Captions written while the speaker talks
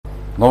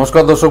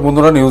নমস্কার দর্শক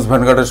বন্ধুরা, নিউজ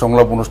ভ্যানগার্ডের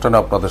সংলাপ অনুষ্ঠানে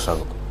আপনাদের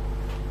স্বাগত।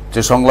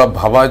 যে সংলাপ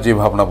ভাবায়, যে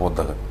ভাবনা পথ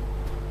দেখায়।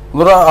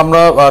 বন্ধুরা,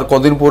 আমরা আর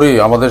কদিন পরেই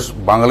আমাদের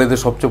বাঙালিদের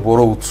সবচেয়ে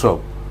বড় উৎসব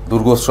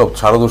দুর্গোৎসব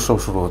শারদোৎসব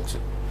শুরু হচ্ছে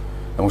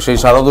এবং সেই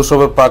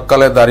শারদোৎসবের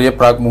প্রাককালে দাঁড়িয়ে,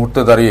 প্রাক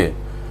মুহূর্তে দাঁড়িয়ে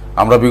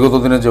আমরা বিগত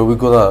দিনে যে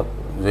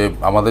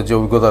আমাদের যে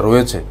অভিজ্ঞতা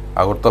রয়েছে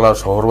আগরতলা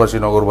শহরবাসী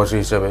নগরবাসী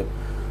হিসেবে,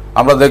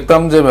 আমরা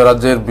দেখতাম যে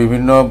রাজ্যের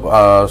বিভিন্ন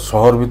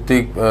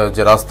শহরভিত্তিক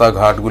যে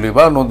রাস্তাঘাটগুলি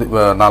বা নদী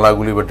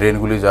নালাগুলি বা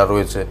ড্রেনগুলি যা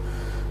রয়েছে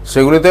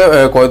সেগুলিতে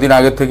কয়েকদিন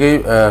আগে থেকেই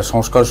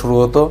সংস্কার শুরু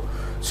হতো।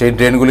 সেই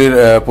ড্রেনগুলির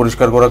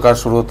পরিষ্কার করার কাজ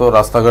শুরু হতো,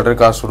 রাস্তাঘাটের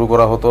কাজ শুরু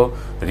করা হতো,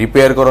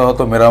 রিপেয়ার করা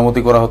হতো,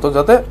 মেরামতি করা হতো,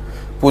 যাতে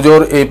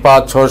পুজোর এই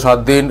 5, 6, 7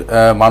 দিন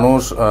মানুষ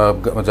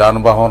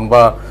যানবাহন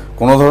বা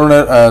কোনো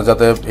ধরনের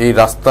যাতে এই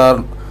রাস্তার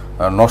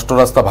নষ্ট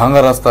রাস্তা,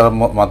 ভাঙা রাস্তার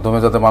মাধ্যমে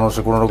যাতে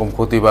মানুষের কোনো রকম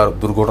ক্ষতি বা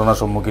দুর্ঘটনার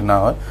সম্মুখীন না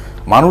হয়,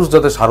 মানুষ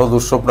যাতে শারদ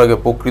উৎসবটাকে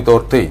প্রকৃত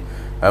অর্থেই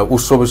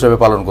উৎসব হিসেবে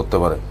পালন করতে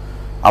পারে।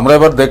 আমরা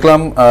এবার দেখলাম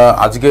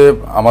আজকে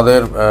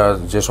আমাদের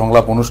যে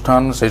সংলাপ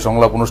অনুষ্ঠান, সেই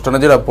সংলাপ অনুষ্ঠানে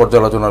যেটা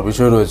পর্যালোচনার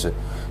বিষয় রয়েছে,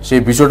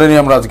 সেই বিষয়টা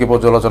নিয়ে আমরা আজকে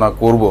পর্যালোচনা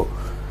করব।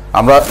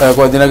 আমরা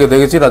কয়েকদিন আগে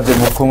দেখেছি রাজ্যের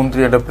মুখ্যমন্ত্রী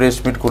একটা প্রেস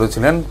মিট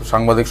করেছিলেন,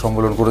 সাংবাদিক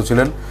সম্মেলন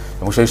করেছিলেন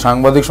এবং সেই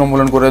সাংবাদিক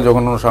সম্মেলন করে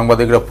যখন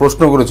সাংবাদিকরা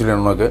প্রশ্ন করেছিলেন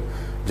ওনাকে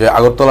যে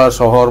আগরতলা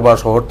শহর বা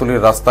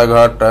শহরতলির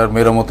রাস্তাঘাট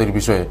মেরামতির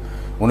বিষয়ে,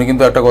 উনি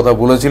কিন্তু একটা কথা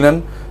বলেছিলেন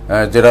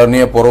যেটা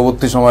নিয়ে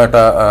পরবর্তী সময়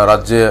একটা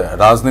রাজ্যে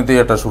রাজনীতি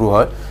একটা শুরু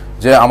হয়,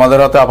 যে আমাদের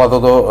হাতে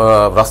আপাতত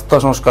রাস্তা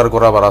সংস্কার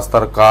করা বা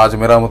রাস্তার কাজ,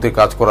 মেরামতির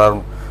কাজ করার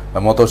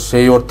মতো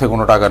সেই অর্থে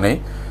কোনো টাকা নেই।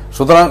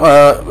 সুতরাং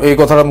এই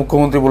কথাটা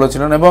মুখ্যমন্ত্রী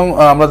বলেছিলেন এবং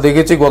আমরা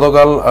দেখেছি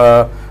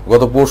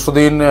গত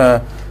পরশুদিন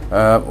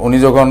উনি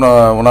যখন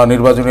ওনার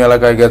নির্বাচনী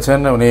এলাকায় গেছেন,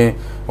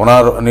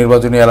 ওনার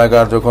নির্বাচনী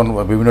এলাকার যখন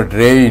বিভিন্ন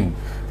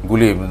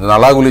ড্রেইনগুলি,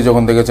 নালাগুলি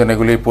যখন দেখেছেন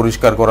এগুলি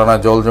পরিষ্কার করা না,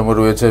 জল জমে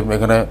রয়েছে,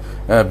 এখানে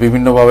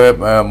বিভিন্নভাবে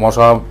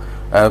মশা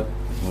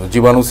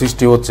জীবাণু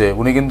সৃষ্টি হচ্ছে,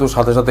 উনি কিন্তু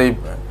সাথে সাথেই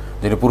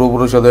যিনি পুর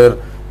পরিষদের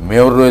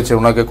মেয়র রয়েছে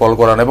ওনাকে কল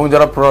করান এবং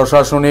যারা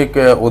প্রশাসনিক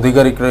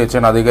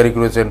আধিকারিক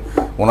রয়েছেন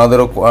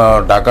ওনাদেরও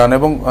ডাকান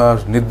এবং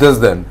নির্দেশ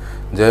দেন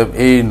যে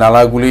এই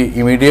নালাগুলি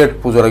ইমিডিয়েট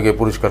পুজোর আগে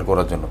পরিষ্কার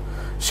করার জন্য।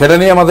 সেটা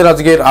নিয়ে আমাদের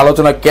আজকের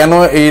আলোচনা, কেন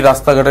এই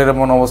রাস্তাঘাটের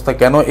এমন অবস্থা,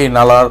 কেন এই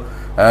নালার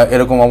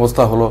এরকম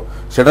অবস্থা হলো,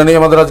 সেটা নিয়ে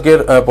আমাদের আজকের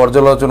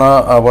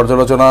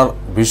পর্যালোচনার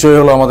বিষয়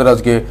হলো আমাদের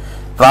আজকে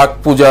প্রাক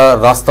পূজা,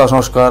 রাস্তা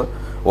সংস্কার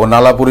ও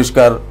নালা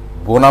পরিষ্কার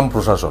বনাম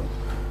প্রশাসন।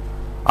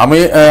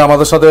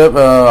 আমাদের সাথে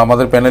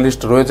আমাদের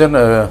প্যানেলিস্ট রয়েছেন,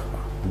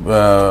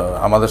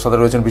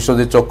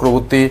 বিশ্বজিৎ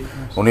চক্রবর্তী,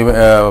 উনি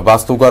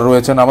বাস্তুকার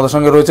রয়েছেন, আমাদের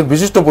সঙ্গে রয়েছেন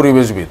বিশিষ্ট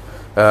পরিবেশবিদ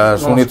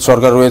সুনীত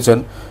সরকার রয়েছেন।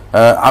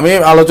 আমি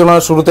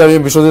আলোচনার শুরুতে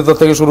বিশ্বজিৎ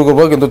থেকে শুরু করব,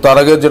 কিন্তু তার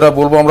আগে যেটা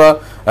বলবো, আমরা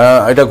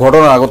এটা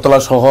ঘটনা আগরতলা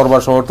শহর বা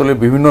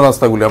শহরতলির বিভিন্ন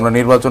রাস্তাগুলি আমরা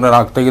নির্বাচনের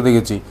আগে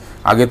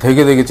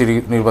থেকে দেখেছি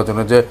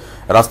নির্বাচনে যে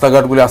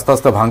রাস্তাঘাটগুলি আস্তে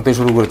আস্তে ভাঙতে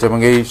শুরু করেছে এবং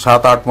এই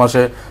 7-8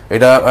 মাসে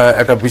এটা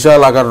একটা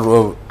বিশাল আকার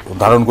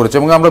ধারণ করেছে।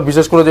 এবং আমরা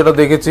বিশেষ করে যেটা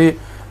দেখেছি,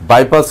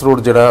 বাইপাস রোড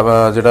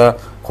যেটা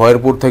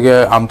খয়েরপুর থেকে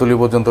আমতলী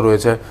পর্যন্ত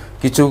রয়েছে,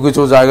 কিছু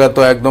কিছু জায়গায়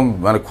তো একদম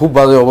খুব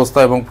বাজে অবস্থা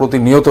এবং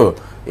প্রতিনিয়ত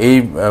এই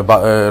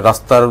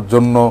রাস্তার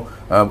জন্য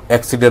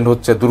অ্যাক্সিডেন্ট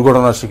হচ্ছে,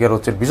 দুর্ঘটনার শিকার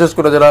হচ্ছে। বিশেষ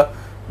করে যারা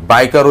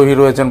বাইকারোহী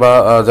রয়েছেন বা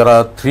যারা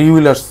 3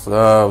 হুইলার্স,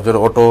 যারা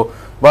অটো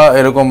বা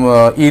এরকম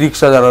ই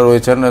রিক্সা যারা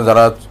রয়েছেন,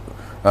 যারা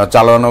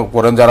চালানো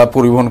করেন, যারা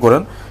পরিবহন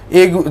করেন,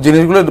 এই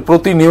জিনিসগুলো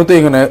প্রতিনিয়ত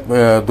এখানে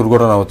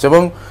দুর্ঘটনা হচ্ছে।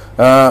 এবং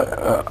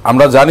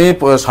আমরা জানি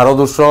শারদ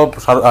উৎসব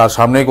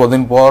সামনে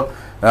কদিন পর,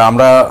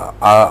 আমরা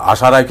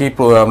আশা রাখি,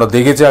 আমরা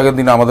দেখেছি আগের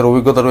দিনে আমাদের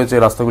অভিজ্ঞতা রয়েছে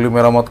রাস্তাগুলি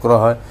মেরামত করা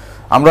হয়।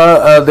 আমরা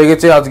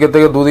দেখেছি আজকে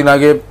থেকে 2 দিন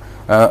আগে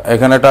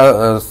এখানে একটা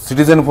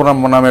সিটিজেন ফোরাম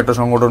নামে একটা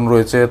সংগঠন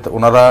রয়েছে,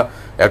 ওনারা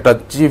একটা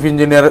চিফ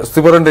ইঞ্জিনিয়ার,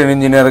 সুপারিনটেন্ডেন্ট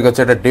ইঞ্জিনিয়ারের কাছে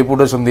একটা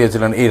ডেপুটেশন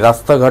দিয়েছিলেন এই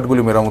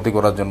রাস্তাঘাটগুলি মেরামতি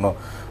করার জন্য।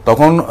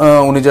 তখন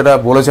উনি যেটা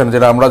বলেছেন,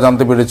 যেটা আমরা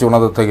জানতে পেরেছি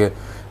ওনাদের থেকে,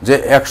 যে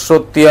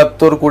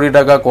 173 কোটি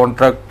টাকা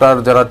কন্ট্রাক্টর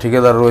যারা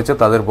ঠিকাদার রয়েছে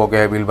তাদের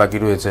বকেয়া বিল বাকি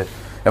রয়েছে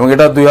এবং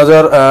এটা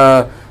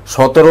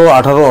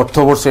 2017-18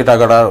 অর্থবর্ষে এই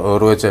টাকাটা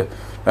রয়েছে,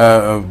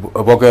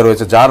 বকেয়া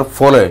রয়েছে, যার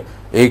ফলে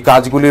এই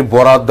কাজগুলির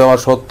বরাদ দেওয়া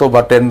সত্ত্বেও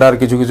বা টেন্ডার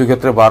কিছু কিছু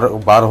ক্ষেত্রে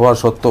বার হওয়া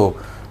সত্ত্বেও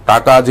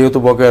টাকা যেহেতু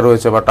বকেয়া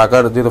রয়েছে বা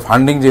টাকার যেহেতু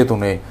ফান্ডিং যেহেতু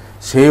নেই,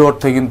 সেই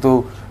অর্থে কিন্তু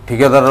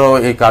ঠিকাদাররাও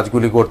এই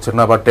কাজগুলি করছেন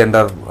না বা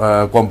টেন্ডার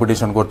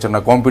কম্পিটিশন করছেন না,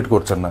 কম্পিট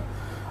করছেন না।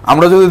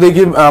 আমরা যদি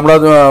দেখি, আমরা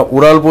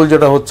উড়ালপুল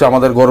যেটা হচ্ছে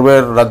আমাদের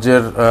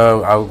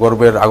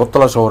গর্বের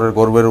আগরতলা শহরের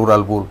গর্বের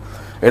উড়ালপুল,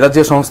 এটা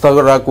যে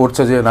সংস্থারা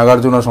করছে, যে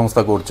নাগার্জুনা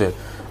সংস্থা করছে,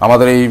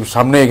 আমাদের এই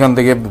সামনে এখান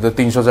থেকে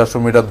 300-400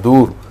 মিটার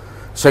দূর,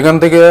 সেখান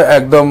থেকে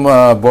একদম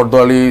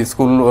বর্দোয়ালি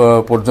স্কুল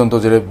পর্যন্ত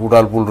যে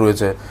উড়ালপুল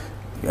রয়েছে,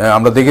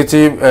 আমরা দেখেছি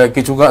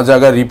কিছু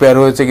জায়গায় রিপেয়ার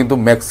হয়েছে, কিন্তু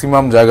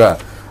ম্যাক্সিমাম জায়গা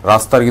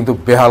রাস্তার কিন্তু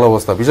বেহাল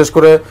অবস্থা। বিশেষ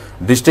করে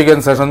ডিস্ট্রিক্ট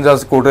অ্যান্ড সেশন জাজ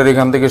কোর্টের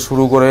এখান থেকে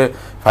শুরু করে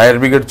ফায়ার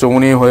ব্রিগেড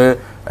চৌমুনি হয়ে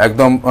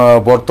একদম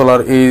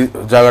বটতলার এই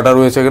জায়গাটা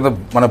রয়েছে, কিন্তু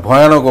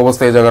ভয়ানক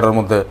অবস্থা এই জায়গাটার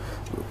মধ্যে।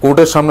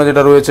 কোর্টের সামনে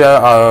যেটা রয়েছে,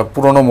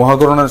 পুরনো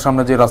মহাকরণের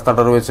সামনে যে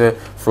রাস্তাটা রয়েছে,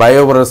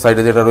 ফ্লাইওভারের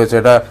সাইডে যেটা রয়েছে,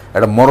 এটা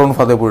একটা মরণ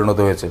ফাঁদে পরিণত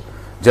হয়েছে।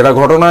 যেটা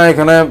ঘটনা,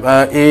 এখানে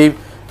এই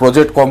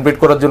প্রজেক্ট কমপ্লিট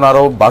করার জন্য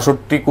আরও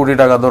 62 কোটি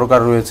টাকা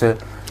দরকার রয়েছে,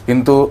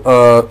 কিন্তু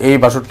এই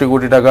 62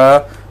 কোটি টাকা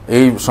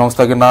এই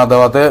সংস্থাকে না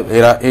দেওয়াতে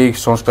এরা এই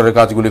সংস্কারের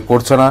কাজগুলি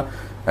করছে না।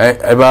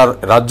 এবার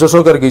রাজ্য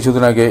সরকার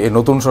কিছুদিন আগে এই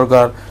নতুন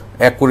সরকার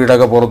 1 কোটি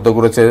টাকা বরাদ্দ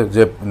করেছে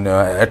যে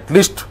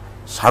অ্যাটলিস্ট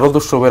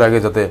শারদোৎসবের আগে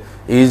যাতে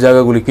এই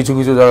জায়গাগুলি কিছু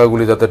কিছু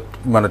জায়গাগুলি যাতে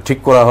মানে ঠিক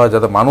করা হয়,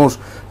 যাতে মানুষ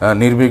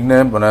নির্বিঘ্নে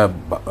মানে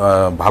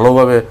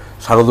ভালোভাবে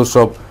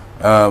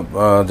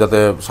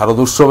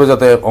শারদোৎসবে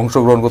যাতে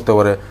অংশগ্রহণ করতে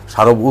পারে,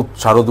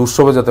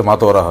 শারদোৎসবে যাতে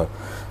মাতোয়ারা হয়।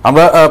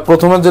 আমরা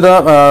প্রথমে যেটা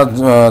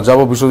যাব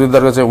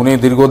বিশ্বজিৎদার কাছে, উনি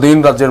দীর্ঘদিন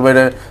রাজ্যের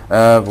বাইরে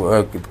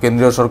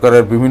কেন্দ্রীয়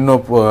সরকারের বিভিন্ন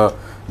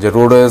যে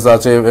রোডেজ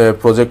আছে,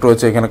 প্রজেক্ট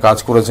রয়েছে, এখানে কাজ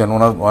করেছেন,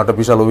 ওনার একটা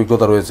বিশাল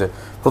অভিজ্ঞতা রয়েছে।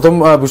 প্রথম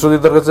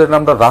বিশ্বজিৎদার কাছে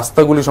আমরা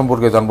রাস্তাগুলি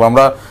সম্পর্কে জানবো।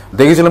 আমরা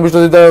দেখেছিলাম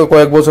বিশ্বজিৎদা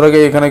কয়েক বছর আগে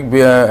এখানে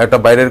একটা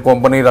বাইরের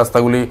কোম্পানি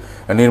রাস্তাগুলি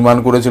নির্মাণ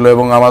করেছিল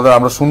এবং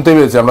আমরা শুনতে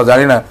পেয়েছি, আমরা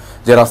জানি না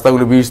যে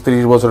রাস্তাগুলি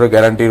 20-30 বছরের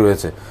গ্যারান্টি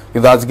রয়েছে,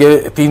 কিন্তু আজকে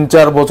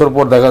 3-4 বছর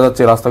পর দেখা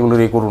যাচ্ছে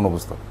রাস্তাগুলির এই করুণ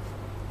অবস্থা।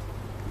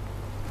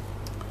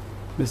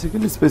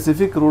 Basically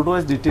specific road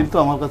wise detail তো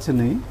আমার কাছে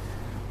নেই,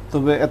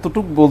 তবে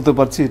এতটুকু বলতে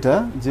পারছি এটা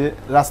যে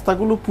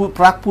রাস্তাগুলো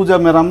প্রাক পূজা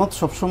মেরামত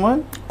সবসময়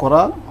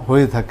করা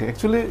হয়ে থাকে।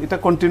 অ্যাকচুয়ালি এটা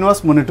কন্টিনিউয়াস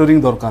মনিটরিং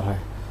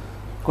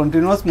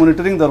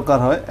দরকার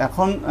হয়।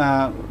 এখন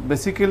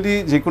বেসিক্যালি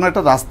যে কোনো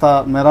একটা রাস্তা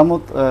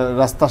মেরামত,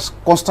 রাস্তা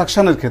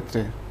কনস্ট্রাকশনের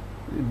ক্ষেত্রে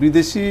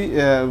বিদেশি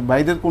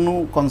বাইরের কোনো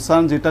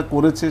কনসার্ন যেটা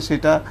করেছে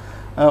সেটা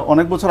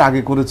অনেক বছর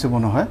আগে করেছে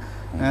মনে হয়।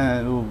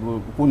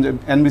 কোন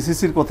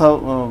এনবিসিসির কথা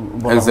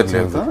বলা হচ্ছে,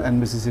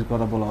 এনবিসিসির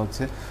কথা বলা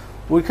হচ্ছে।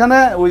 ওইখানে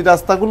ওই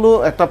রাস্তাগুলো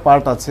একটা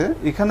পার্ট আছে।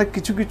 এখানে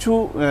কিছু কিছু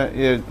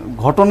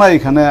ঘটনা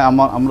এখানে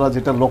আমরা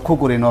যেটা লক্ষ্য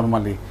করি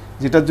নর্মালি,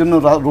 যেটার জন্য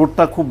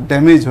রোডটা খুব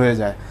ড্যামেজ হয়ে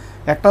যায়।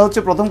 একটা হচ্ছে,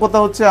 প্রথম কথা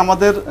হচ্ছে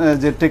আমাদের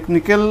যে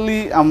টেকনিক্যালি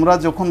আমরা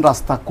যখন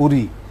রাস্তা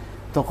করি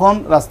তখন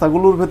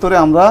রাস্তাগুলোর ভেতরে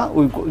আমরা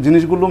ওই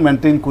জিনিসগুলো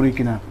মেনটেন করি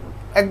কিনা।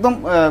 একদম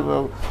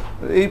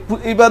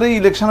এইবারে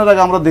ইলেকশনের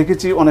আগে আমরা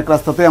দেখেছি অনেক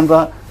রাস্তাতে আমরা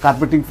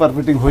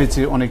কার্পেটিং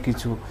হয়েছে অনেক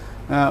কিছু,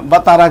 বা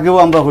তার আগেও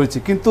আমরা হয়েছে,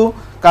 কিন্তু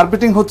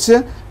কার্পেটিং হচ্ছে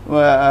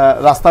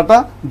রাস্তাটা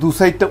দু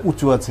সাইডটা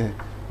উঁচু আছে,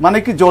 মানে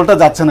কি জলটা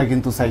যাচ্ছে না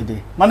কিন্তু সাইডে,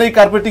 মানে এই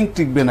কার্পেটিং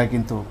টিকবে না।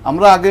 কিন্তু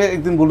আমরা আগে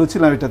একদিন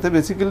বলেছিলাম এটাতে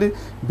বেসিক্যালি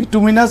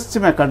বিটুমিনাস যে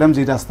ম্যাকাডাম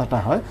যে রাস্তাটা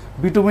হয়,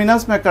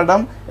 বিটুমিনাস ম্যাকাডাম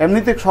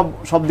এমনিতে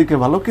সব দিকে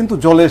ভালো, কিন্তু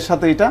জলের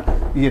সাথে এটা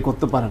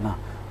করতে পারে না,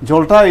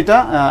 জলটা এটা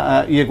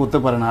করতে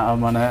পারে না,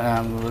 মানে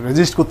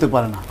রেজিস্ট করতে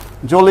পারে না,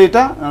 জলে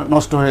এটা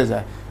নষ্ট হয়ে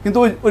যায়। কিন্তু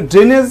ওই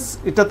ড্রেনেজ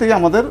এটাতেই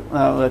আমাদের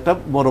একটা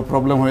বড়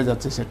প্রবলেম হয়ে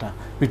যাচ্ছে, সেটা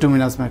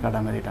বিটুমিনাস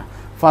ম্যাকাডামের। এটা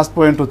ফার্স্ট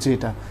পয়েন্ট হচ্ছে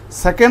এটা।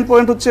 সেকেন্ড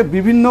পয়েন্ট হচ্ছে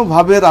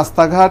বিভিন্নভাবে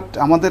রাস্তাঘাট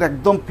আমাদের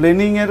একদম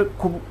প্ল্যানিংয়ের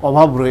খুব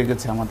অভাব রয়ে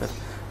গেছে আমাদের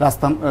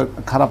রাস্তা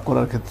খারাপ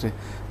করার ক্ষেত্রে।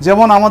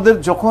 যেমন আমাদের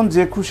যখন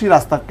যে খুশি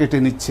রাস্তা কেটে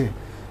নিচ্ছে,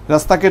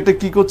 রাস্তা কেটে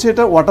কী করছে,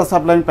 এটা ওয়াটার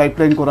সাপ্লাই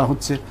পাইপলাইন করা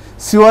হচ্ছে,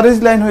 সিওয়ারেজ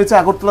লাইন হয়েছে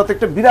আগরতলাতে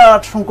একটা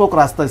বিরাট সংখ্যক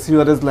রাস্তায়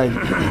সিওয়ারেজ লাইন,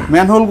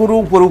 ম্যানহোলগুলো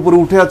উপরে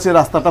উঠে আছে,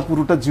 রাস্তাটা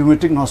পুরোটা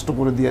জিওমেট্রিক নষ্ট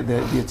করে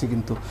দিয়েছে।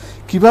 কিন্তু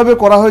কিভাবে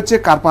করা হয়েছে,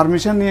 কার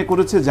পারমিশন নিয়ে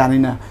করেছে জানি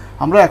না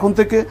আমরা এখন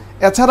থেকে।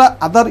 এছাড়া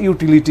আদার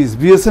ইউটিলিটিস,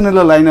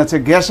 বিএসএনএলের লাইন আছে,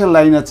 গ্যাসের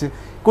লাইন আছে,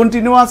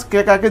 কন্টিনিউয়াস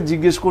কে কাকে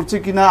জিজ্ঞেস করছে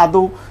কিনা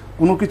আদৌ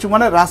কোনো কিছু,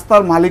 মানে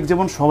রাস্তার মালিক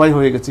যেমন সবাই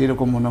হয়ে গেছে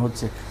এরকম মনে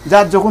হচ্ছে,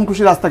 যার যখন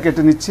খুশি রাস্তা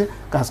কেটে নিচ্ছে,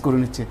 কাজ করে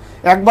নিচ্ছে।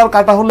 একবার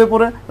কাটা হলে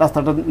পরে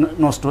রাস্তাটা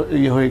নষ্ট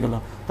হয়ে গেল।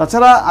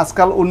 তাছাড়া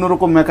আজকাল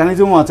অন্যরকম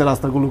মেকানিজমও আছে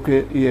রাস্তাগুলোকে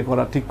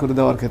ঠিক করে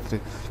দেওয়ার ক্ষেত্রে,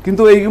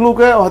 কিন্তু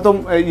এইগুলোকে হয়তো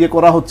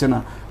করা হচ্ছে না,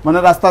 মানে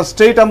রাস্তা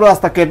স্ট্রেইট আমরা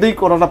রাস্তা কেটেই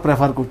করাটা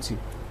প্রেফার করছি।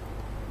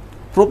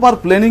 প্রপার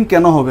প্ল্যানিং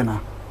কেন হবে না,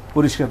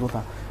 পরিষ্কার কথা।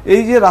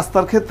 এই যে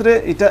রাস্তার ক্ষেত্রে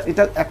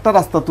এটা একটা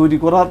রাস্তা তৈরি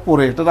করার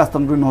পরে এটা রাস্তা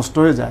নষ্ট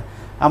হয়ে যায়,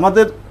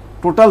 আমাদের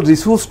টোটাল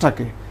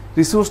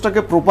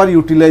রিসোর্সটাকে প্রপার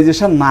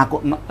ইউটিলাইজেশন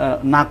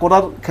না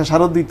করার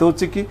খেসারত দিতে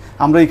হচ্ছে কি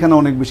আমরা এখানে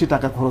অনেক বেশি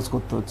টাকা খরচ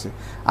করতে হচ্ছে।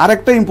 আর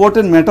একটা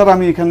ইম্পর্টেন্ট ম্যাটার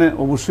আমি এখানে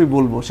অবশ্যই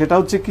বলবো, সেটা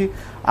হচ্ছে কি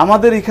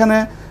আমাদের এখানে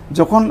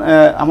যখন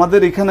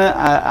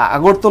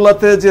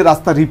আগরতলাতে যে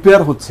রাস্তা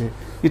রিপেয়ার হচ্ছে,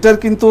 এটার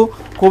কিন্তু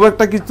খুব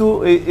একটা কিছু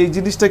এই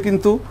জিনিসটা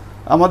কিন্তু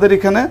আমাদের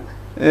এখানে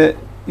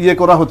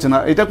করা হচ্ছে না।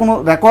 এটা কোনো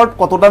রেকর্ড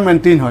কতটা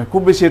মেনটেন হয়,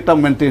 খুব বেশি এটা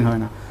মেনটেন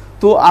হয় না।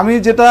 তো আমি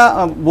যেটা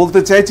বলতে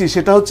চাইছি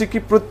সেটা হচ্ছে কি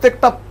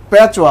প্রত্যেকটা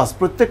প্যাচ ওয়াশ,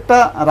 প্রত্যেকটা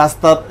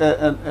রাস্তার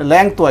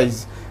লেংথ ওয়াইজ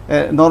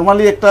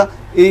নর্মালি একটা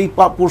এই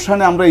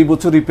পোর্শনে আমরা এই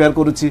বছর রিপেয়ার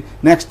করেছি,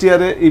 নেক্সট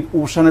ইয়ারে এই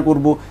পোর্শনে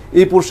করব,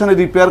 এই পোর্শনে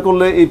রিপেয়ার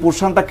করলে এই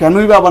পোর্শনটা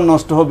কেনই বা আবার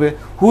নষ্ট হবে,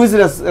 who is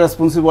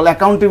responsible,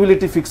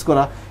 accountability fix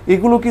করা।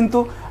 এগুলো কিন্তু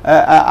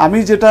আমি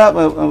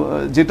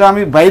যেটা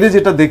আমি বাইরে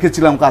যেটা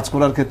দেখেছিলাম কাজ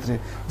করার ক্ষেত্রে,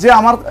 যে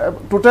আমার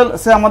টোটাল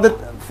আমাদের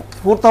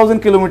 4000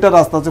 কিলোমিটার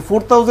রাস্তা আছে,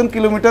 4000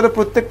 কিলোমিটারে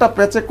প্রত্যেকটা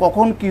প্যাচে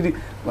কখন কি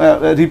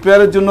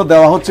রিপেয়ারের জন্য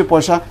দেওয়া হচ্ছে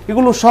পয়সা,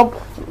 এগুলো সব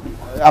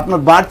আপনার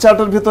বার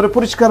চার্টের ভিতরে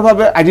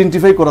পরিষ্কারভাবে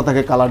আইডেন্টিফাই করা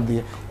থাকে কালার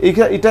দিয়ে।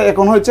 এটা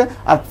এখন হয়েছে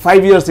আর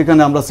 5 ইয়ার্স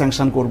এখানে আমরা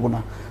স্যাংশন করব না,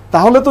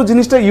 তাহলে তো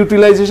জিনিসটা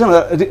ইউটিলাইজেশন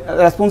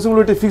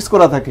রেসপন্সিবিলিটি ফিক্স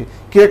করা থাকে,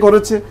 কে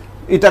করেছে,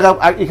 এই টাকা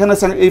এখানে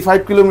এই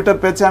 5 কিলোমিটার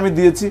প্যাচে আমি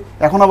দিয়েছি,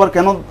 এখন আবার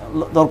কেন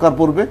দরকার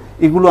পড়বে,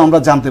 এগুলো আমরা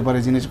জানতে পারি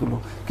জিনিসগুলো।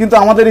 কিন্তু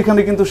আমাদের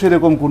এখানে কিন্তু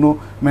সেরকম কোনো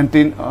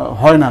মেনটেন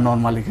হয় না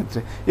নর্মালি ক্ষেত্রে।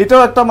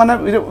 এটাও একটা মানে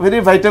ভেরি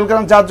ভাইটাল,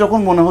 কারণ যার যখন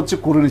মনে হচ্ছে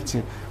করে নিচ্ছে,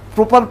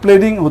 প্রপার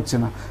প্ল্যানিং হচ্ছে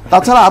না।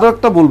 তাছাড়া আরও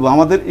একটা বলবো,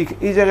 আমাদের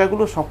এই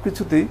জায়গাগুলো সব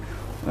কিছুতেই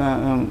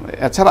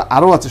এছাড়া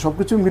আরও আছে, সব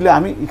কিছু মিলে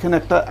আমি এখানে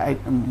একটা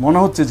মনে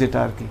হচ্ছে যেটা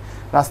আর কি,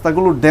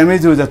 রাস্তাগুলো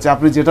ড্যামেজ হয়ে যাচ্ছে।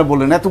 আপনি যেটা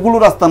বললেন, এতগুলো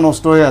রাস্তা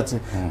নষ্ট হয়ে আছে,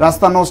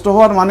 রাস্তা নষ্ট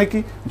হওয়ার মানে কি,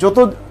 যত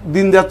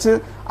দিন যাচ্ছে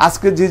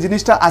আজকে যে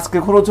জিনিসটা আজকে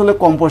খরচ হলে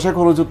কম পয়সা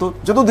খরচ হতো,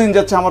 যত দিন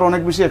যাচ্ছে আমার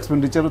অনেক বেশি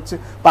এক্সপেন্ডিচার হচ্ছে,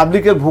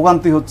 পাবলিকের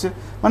ভোগান্তি হচ্ছে।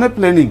 মানে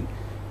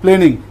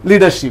প্ল্যানিং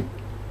লিডারশিপ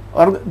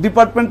আর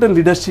ডিপার্টমেন্টের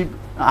লিডারশিপ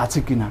আছে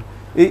কিনা,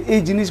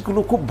 এই জিনিসগুলো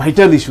খুব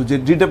ভাইটাল ইস্যু, যে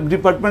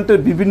ডিপার্টমেন্টের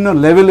বিভিন্ন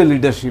লেভেলে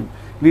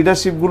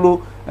লিডারশিপগুলো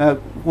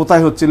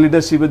কোথায় হচ্ছে।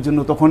 লিডারশিপের জন্য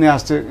তখনই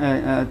আসছে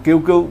কেউ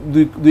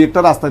দুই একটা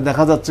রাস্তায়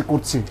দেখা যাচ্ছে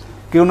করছে,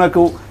 কেউ না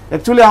কেউ।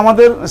 অ্যাকচুয়ালি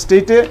আমাদের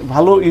স্টেটে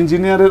ভালো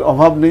ইঞ্জিনিয়ারের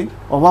অভাব নেই,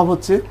 অভাব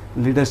হচ্ছে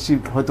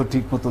লিডারশিপ হয়তো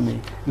ঠিক মতো নেই।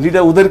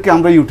 ওদেরকে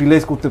আমরা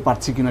ইউটিলাইজ করতে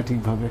পারছি কিনা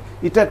ঠিকভাবে,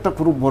 এটা একটা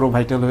খুব বড়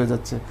ভাইটাল হয়ে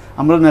যাচ্ছে।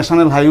 আমরা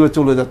ন্যাশনাল হাইওয়ে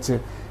চলে যাচ্ছে,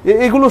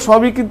 এগুলো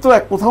সবই কিন্তু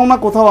কোথাও না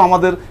কোথাও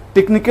আমাদের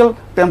টেকনিক্যাল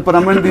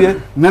টেম্পারামেন্ট দিয়ে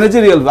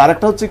ম্যানেজারিয়াল।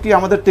 আরেকটা হচ্ছে কি,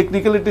 আমাদের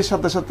টেকনিক্যালিটির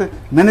সাথে সাথে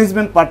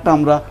ম্যানেজমেন্ট পার্টটা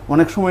আমরা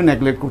অনেক সময়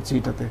নেগলেক্ট করছি।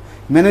 এটাতে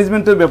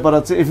ম্যানেজমেন্টের ব্যাপার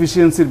আছে,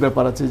 এফিসিয়েন্সির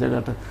ব্যাপার আছে এই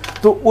জায়গাটা।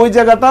 তো ওই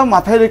জায়গাটা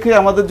মাথায় রেখে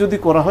আমাদের যদি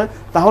করা হয়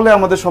তাহলে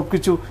আমাদের সব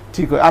কিছু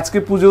ঠিক হয়। আজকে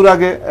পুজোর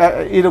আগে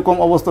এরকম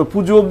অবস্থা,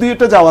 পুজো অবধি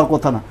এটা যাওয়ার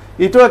কথা না,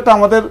 এটাও একটা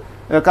আমাদের,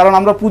 কারণ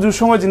আমরা পুজোর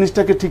সময়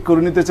জিনিসটাকে ঠিক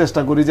করে নিতে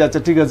চেষ্টা করি যে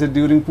আচ্ছা ঠিক আছে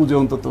ডিউরিং পুজো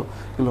অন্তত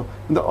গেলো,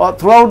 কিন্তু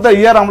থ্রু আউট দ্য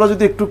ইয়ার আমরা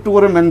যদি একটু একটু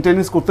করে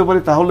মেনটেনেন্স করতে পারি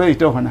তাহলে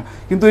এটাও হয় না।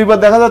 কিন্তু এবার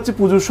দেখা যাচ্ছে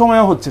পুজোর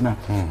সময়ও হচ্ছে না।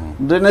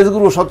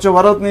 ড্রেনেজগুলো, স্বচ্ছ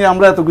ভারত নিয়ে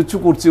আমরা এত কিছু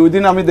করছি, ওই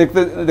দিন আমি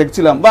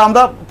দেখছিলাম, বা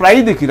আমরা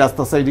প্রায়ই দেখি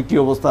রাস্তার সাইডে কী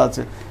অবস্থা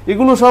আছে।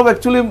 এগুলো সব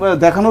অ্যাকচুয়ালি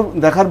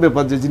দেখার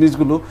ব্যাপার, যে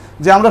জিনিসগুলো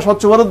যে আমরা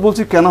স্বচ্ছ ভারত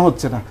বলছি কেন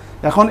হচ্ছে না।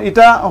 এখন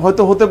এটা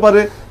হয়তো হতে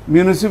পারে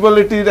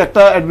মিউনিসিপ্যালিটির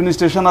একটা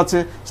অ্যাডমিনিস্ট্রেশন আছে,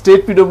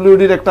 স্টেট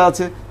পিডব্লিউডির একটা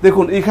আছে।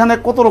 দেখুন এখানে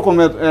কত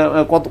রকমের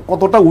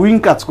কতটা উইং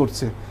কাজ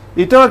করছে,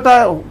 এটাও একটা,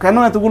 কেন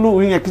এতগুলো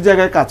উইং একই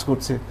জায়গায় কাজ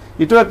করছে,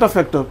 এটাও একটা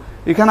ফ্যাক্টর।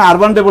 এখানে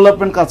আরবান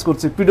ডেভেলপমেন্ট কাজ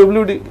করছে,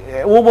 পিডব্লিউডি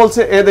ও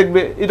বলছে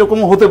দেখবে,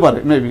 এরকমও হতে পারে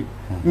মেবি।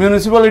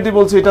 মিউনিসিপ্যালিটি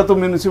বলছে এটা তো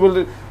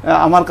মিউনিসিপ্যালিটি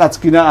আমার কাজ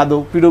কিনা, আদৌ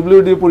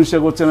পিডব্লিউডি পরিষ্কার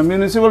করছে না।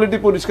 মিউনিসিপ্যালিটি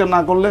পরিষ্কার না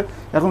করলে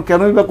এখন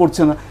কেনই বা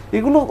করছে না,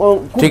 এগুলো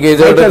ঠিক। এই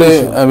জায়গাটাতে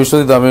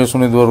বিশ্বজিৎ, আমি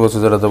সুনীত বাবুর কাছে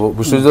যেটা দেবো,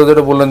 বিশ্বজিৎ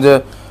যেটা বললেন যে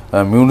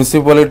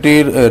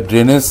মিউনিসিপ্যালিটির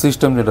ড্রেনেজ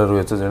সিস্টেম যেটা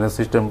রয়েছে, ড্রেনেজ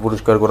সিস্টেম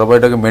পরিষ্কার করা বা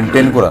এটাকে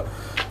মেনটেন করা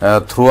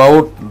থ্রু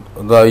আউট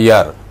দ্য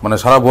ইয়ার, মানে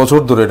সারা বছর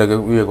ধরে এটাকে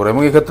করা।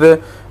 এবং এক্ষেত্রে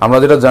আমরা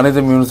যেটা জানি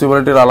যে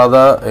মিউনিসিপ্যালিটির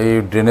আলাদা এই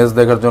ড্রেনেজ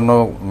দেখার জন্য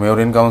মেয়র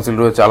ইন কাউন্সিল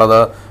রয়েছে, আলাদা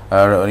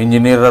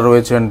ইঞ্জিনিয়াররা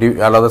রয়েছেন,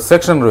 আলাদা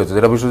সেকশন রয়েছে,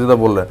 যেটা বিশ্বজিৎ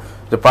বললেন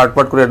যে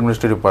পার্ট করে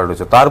অ্যাডমিনিস্ট্রেটিভ পার্ট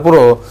রয়েছে।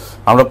 তারপরেও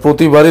আমরা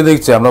প্রতিবারই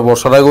দেখছি, আমরা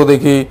বর্ষার আগেও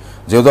দেখি,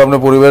 যেহেতু আপনি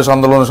পরিবেশ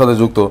আন্দোলনের সাথে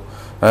যুক্ত,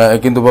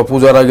 কিন্তু বা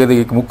পূজার আগে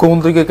দেখি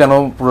মুখ্যমন্ত্রীকে কেন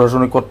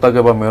প্রশাসনিক কর্তাকে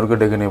বা মেয়রকে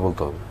ডেকে নিয়ে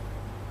বলতে হবে?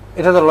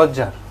 এটা তো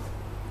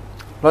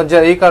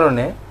লজ্জার এই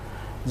কারণে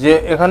যে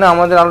এখানে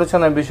আমাদের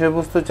আলোচনার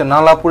বিষয়বস্তু হচ্ছে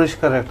নালা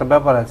পরিষ্কারের একটা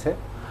ব্যাপার আছে।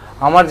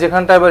 আমার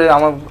যেখানটায় বাড়ি,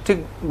 আমার ঠিক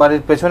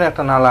বাড়ির পেছনে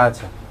একটা নালা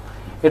আছে,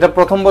 এটা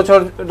প্রথম বছর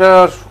এটা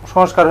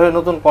সংস্কার হয়ে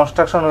নতুন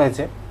কনস্ট্রাকশন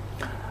হয়েছে,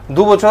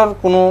 2 বছর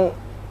কোনো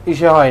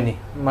হয়নি,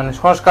 মানে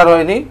সংস্কার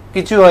হয়নি,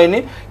 কিছু হয়নি,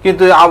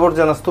 কিন্তু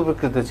আবর্জনা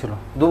স্তূপীকৃত ছিল।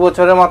 2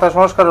 বছরের মাথায়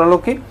সংস্কার হলো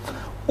কি,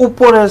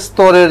 উপরের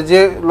স্তরের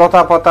যে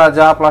লতা পাতা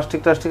যা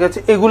প্লাস্টিক আছে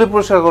এগুলি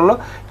পরিষ্কার করলো,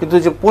 কিন্তু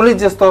যে পলির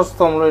যে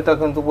স্তম্ভ এটা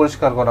কিন্তু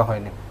পরিষ্কার করা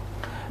হয়নি।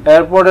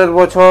 এরপরের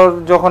বছর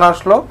যখন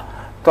আসলো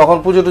তখন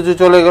পুজো টুজো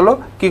চলে গেল,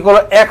 কি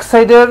করলো, এক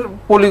সাইডের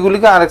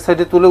পলিগুলিকে আরেক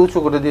সাইডে তুলে উঁচু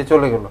করে দিয়ে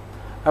চলে গেল।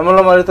 আমি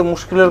বললাম আর তো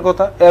মুশকিলের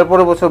কথা।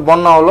 এরপরে বছর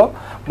বন্যা হলো,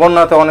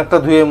 বন্যাতে অনেকটা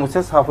ধুয়ে মুছে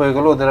সাফ হয়ে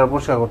গেল, ওদের আর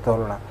পরিষ্কার করতে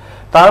হলো না।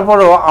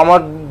 তারপরেও আমার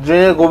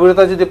ড্রেনের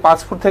গভীরতা যদি 5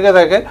 ফুট থেকে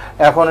থাকে,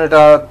 এখন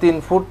এটা 3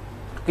 ফুট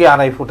কি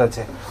 2.5 ফুট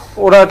আছে।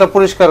 ওরা এটা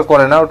পরিষ্কার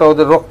করে না, ওটা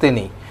ওদের রক্তে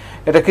নেই,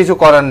 এটা কিছু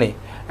করার নেই।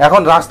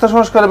 এখন রাস্তা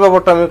সংস্কারের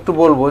ব্যাপারটা আমি একটু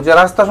বলবো যে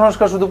রাস্তা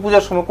সংস্কার শুধু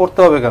পূজার সময় করতে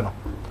হবে কেন?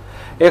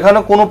 এখানে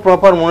কোনো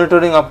প্রপার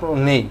মনিটরিং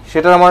নেই।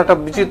 সেটার আমার একটা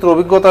বিচিত্র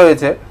অভিজ্ঞতা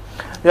হয়েছে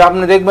যে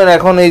আপনি দেখবেন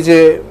এখন এই যে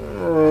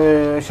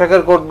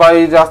শেখেরকোট বা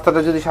এই রাস্তাটা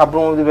যদি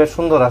সাবরুম অবধি বেশ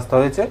সুন্দর রাস্তা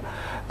হয়েছে,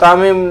 তা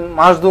আমি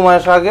 1-2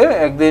 মাস আগে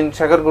একদিন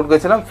শেখেরকোট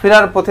গেছিলাম,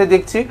 ফেরার পথে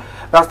দেখছি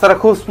রাস্তাটা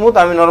খুব স্মুথ।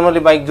 আমি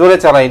নর্মালি বাইক জোরে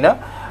চালাই না,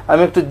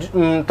 আমি একটু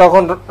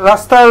তখন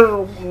রাস্তার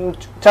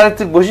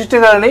চারিত্রিক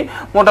বৈশিষ্ট্যের কারণেই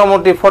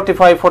মোটামুটি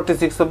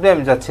 45-46 অব্দি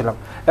আমি যাচ্ছিলাম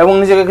এবং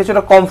নিজেকে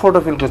কিছুটা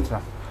কমফোর্টও ফিল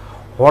করছিলাম।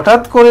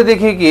 হঠাৎ করে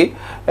দেখি কি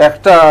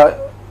একটা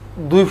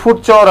 2 ফুট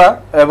চওড়া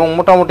এবং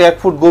মোটামুটি 1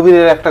 ফুট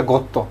গভীরের একটা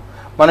গর্ত,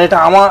 মানে এটা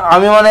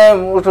আমি মানে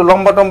একটু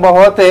লম্বা টম্বা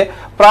হওয়াতে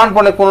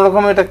প্রাণপণে কোনো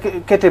রকম এটা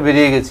কেটে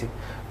বেরিয়ে গেছি।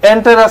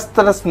 এন্টার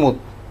রাস্তাটা স্মুথ,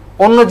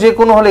 অন্য যে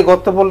কোনো হলে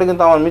গর্ত পড়লে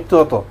কিন্তু আমার মৃত্যু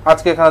হতো,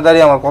 আজকে এখানে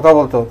দাঁড়িয়ে আমার কথা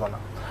বলতে হতো না।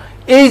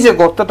 এই যে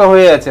গর্তটা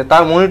হয়ে আছে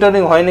তার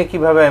মনিটরিং হয়নি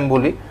কিভাবে আমি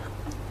বলি।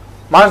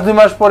 1-2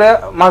 মাস পরে,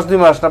 1-2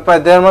 মাস না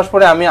প্রায় 1.5 মাস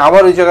পরে আমি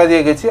আবার ওই জায়গা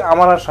দিয়ে গেছি,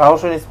 আমার আর সাহস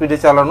হয়নি স্পিডে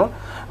চালানো।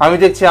 আমি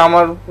দেখছি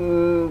আমার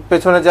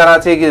পেছনে যারা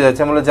আছে এগিয়ে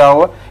যাচ্ছে, বলে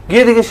যাওয়া,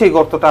 গিয়ে দেখি সেই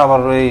গর্তটা আবার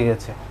রয়ে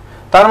গেছে।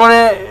 তার মানে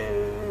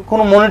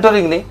কোনো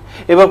মনিটরিং নেই।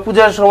 এবার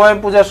পূজার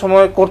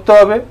সময় করতে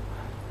হবে,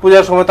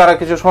 পূজার সময় তারা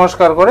কিছু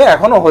সংস্কার করে,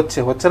 এখনো হচ্ছে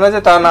না যে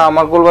তা না।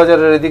 আমার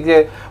গোলবাজারের এদিকে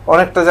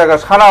অনেকটা জায়গা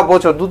সারা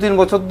বছর 2-3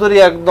 বছর ধরে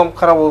একদম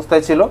খারাপ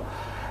অবস্থায় ছিল,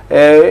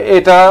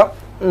 এটা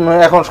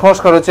এখন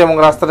সংস্কার হচ্ছে এবং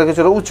রাস্তাটা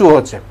কিছুটা উঁচু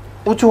হচ্ছে।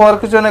 উঁচু হওয়ার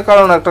পিছনে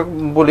কারণ একটা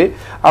বলি,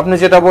 আপনি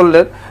যেটা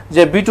বললেন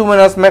যে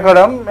বিটুমিনাস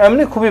ম্যাকাডাম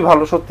এমনি খুবই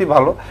ভালো, সত্যি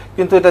ভালো,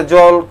 কিন্তু এটা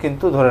জল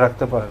কিন্তু ধরে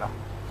রাখতে পারে না।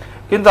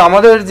 কিন্তু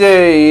আমাদের যে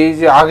এই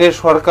যে আগের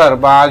সরকার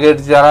বা আগের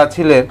যারা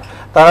ছিলেন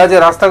তারা যে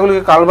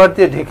রাস্তাগুলিকে কালভার্ট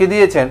দিয়ে ঢেকে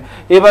দিয়েছেন,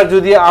 এবার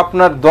যদি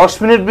আপনার 10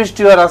 মিনিট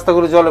বৃষ্টি হয়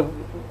রাস্তাগুলি জলে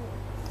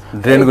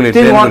ড্রেনগুলি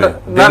 3 ঘন্টা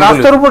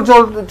রাস্তার উপর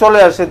জল চলে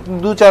আসে,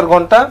 2-4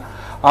 ঘন্টা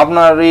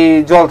আপনার এই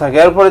জল থাকে,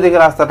 এরপরে দেখে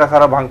রাস্তাটা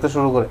খারাপ ভাঙতে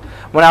শুরু করে।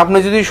 মানে আপনি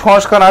যদি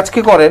সংস্কার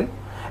আজকে করেন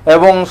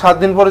এবং 7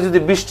 দিন পরে যদি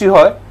বৃষ্টি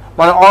হয়,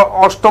 মানে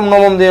অষ্টম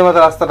নবম দিনের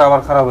মধ্যে রাস্তাটা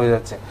আবার খারাপ হয়ে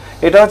যাচ্ছে।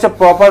 এটা হচ্ছে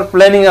প্রপার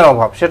প্ল্যানিং এর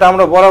অভাব, সেটা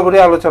আমরা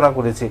বরাবরই আলোচনা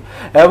করেছি।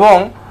 এবং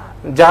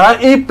যারা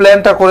এই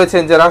প্ল্যানটা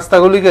করেছেন যে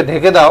রাস্তাগুলিকে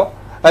ঢেকে দাও,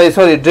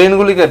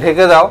 ড্রেনগুলিকে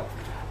ঢেকে দাও,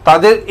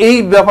 তাদের এই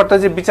ব্যাপারটা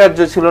যে বিচার্য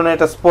ছিল না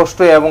এটা স্পষ্ট,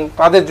 এবং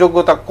তাদের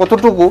যোগ্যতা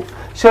কতটুকু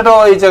সেটাও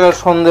এই জায়গায়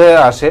সন্দেহে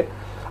আসে।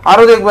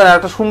 আরও দেখবেন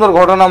একটা সুন্দর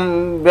ঘটনা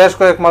বেশ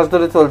কয়েক মাস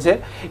ধরে চলছে,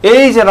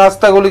 এই যে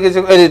রাস্তাগুলিকে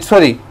যে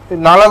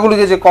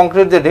নালাগুলিকে যে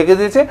কংক্রিট দিয়ে ঢেকে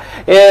দিয়েছে,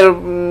 এর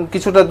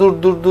কিছুটা দূর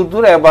দূর দূর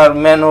দূর এবার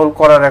ম্যানহোল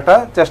করার একটা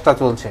চেষ্টা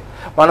চলছে।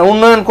 মানে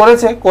উন্নয়ন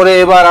করেছে, করে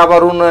এবার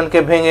আবার উন্নয়নকে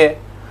ভেঙে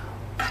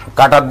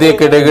কাটার দিয়ে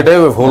কেটে কেটে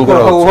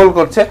হোল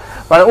করছে,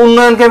 মানে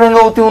উন্নয়নকে ভেঙে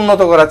অতি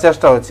উন্নত করার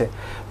চেষ্টা হচ্ছে।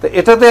 তো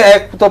এটাতে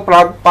এক তো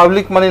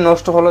পাবলিক মানি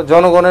নষ্ট হলো,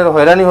 জনগণের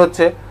হয়রানি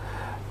হচ্ছে,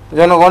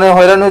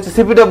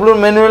 সিপিডব্লিউর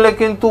ম্যানুয়ালে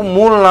কিন্তু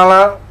মূল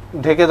নালা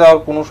ঢেকে দেওয়ার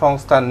কোনো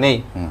সংস্থা নেই,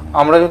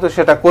 আমরা কিন্তু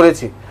সেটা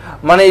করেছি।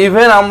 মানে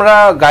ইভেন আমরা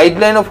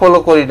গাইডলাইনও ফলো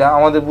করি না,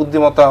 আমাদের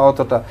বুদ্ধিমত্তা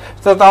অতটা,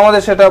 তো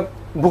আমাদের সেটা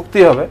ভুগতে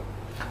হবে।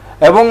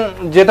 এবং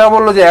যেটা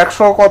বললো যে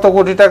 100 কত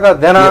কোটি টাকা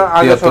দেনা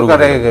আগে সরকার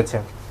রেখে গেছে,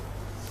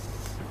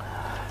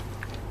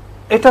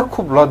 এটা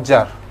খুব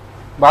লজ্জার।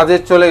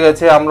 বাজেট চলে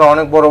গেছে, আমরা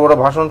অনেক বড় বড়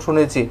ভাষণ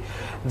শুনেছি,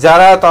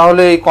 যারা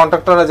তাহলে এই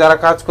কন্ট্রাক্টররা যারা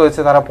কাজ করেছে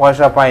তারা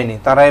পয়সা পায়নি,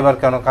 তারা এবার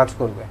কেন কাজ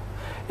করবে?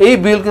 এই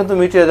বিল কিন্তু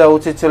মিটিয়ে দেওয়া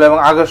উচিত ছিল, এবং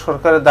আগের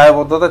সরকারের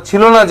দায়বদ্ধতা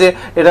ছিল না, যে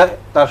এটা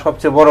তার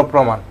সবচেয়ে বড়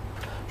প্রমাণ।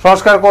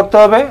 সংস্কার করতে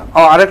হবে।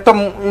 আরেকটা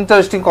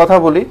ইন্টারেস্টিং কথা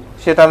বলি,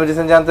 সেটা আমি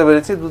রিসেন্ট জানতে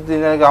পেরেছি, 2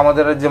 দিন আগে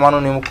আমাদের যে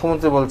মাননীয়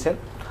মুখ্যমন্ত্রী বলছেন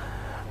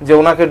যে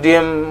ওনাকে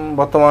ডিএম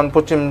বর্তমান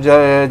পশ্চিম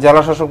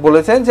জেলা শাসক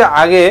বলেছেন যে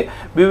আগে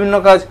বিভিন্ন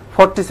কাজ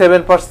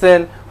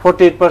 47%,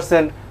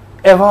 48%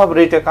 এভাব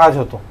রেটে কাজ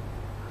হতো,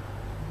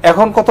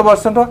 এখন কত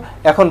পার্সেন্ট হয়?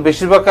 এখন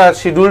বেশিরভাগ কাজ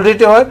শিডিউল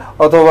রেটে হয়,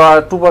 অথবা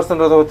 2%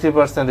 অথবা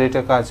 3%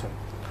 রেটে কাজ হয়।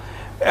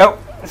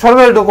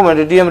 সরকারি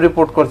ডকুমেন্টে ডিএম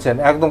রিপোর্ট করছেন,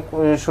 একদম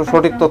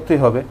সঠিক তথ্যই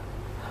হবে।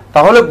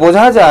 তাহলে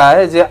বোঝা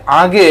যায় যে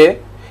আগে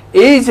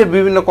এই যে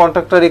বিভিন্ন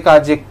কন্ট্রাক্টরি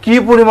কাজে কি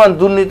পরিমাণ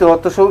দুর্নীতি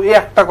হতো, সব এই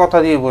একটা কথা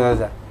দিয়ে বোঝা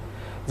যায়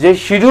যে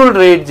শিডিউল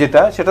রেট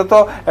যেটা, সেটা তো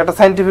একটা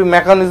সাইন্টিফিক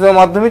মেকানিজমের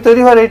মাধ্যমে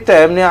তৈরি হয়, রেটটা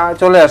এমনি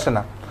চলে আসে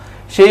না।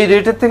 সেই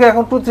রেটের থেকে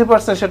এখন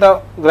 2-3% সেটা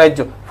গ্রাহ্য,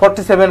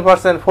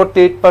 47%,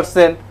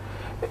 48%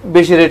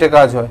 বেশি রেটে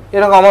কাজ হয়।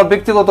 এরকম আমার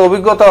ব্যক্তিগত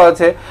অভিজ্ঞতা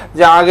আছে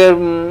যে আগের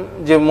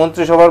যে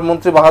মন্ত্রিসভার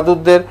মন্ত্রী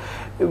বাহাদুরদের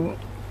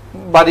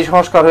বাড়ি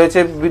সংস্কার হয়েছে,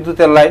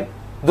 বিদ্যুতের লাইন,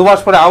 2 মাস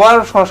পরে আবার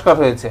সংস্কার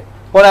হয়েছে।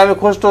 পরে আমি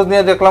খোঁজ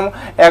নিয়ে দেখলাম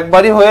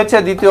একবারই হয়েছে,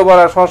 দ্বিতীয়বার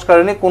আর সংস্কার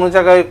হয়নি। কোনো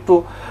জায়গায় একটু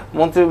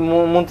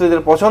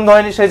মন্ত্রীদের পছন্দ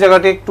হয়নি, সেই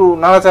জায়গাটি একটু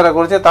নাড়াচাড়া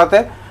করেছে, তাতে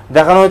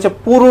দেখানো হয়েছে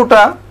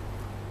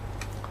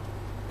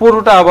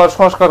পুরোটা আবার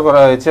সংস্কার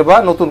করা হয়েছে বা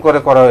নতুন করে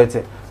করা হয়েছে।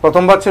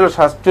 প্রথমবার ছিল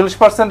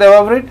 40%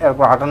 অ্যাভাব রেট,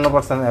 এরপর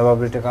 58% অ্যাভাব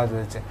রেটে কাজ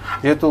হয়েছে,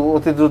 যেহেতু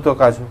অতি দ্রুত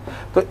কাজ হয়।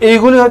 তো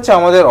এইগুলি হচ্ছে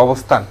আমাদের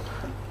অবস্থান,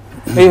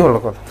 এই হলো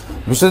কথা।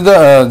 বিশেষ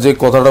যে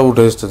কথাটা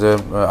উঠে এসছে, যে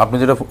আপনি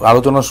যেটা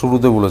আলোচনার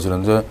শুরুতে বলেছিলেন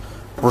যে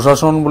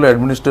প্রশাসন বলে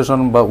অ্যাডমিনিস্ট্রেশন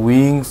বা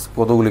উইংস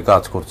কতগুলি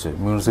কাজ করছে,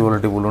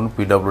 মিউনিসিপ্যালিটি বলুন,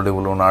 পিডব্লিউডি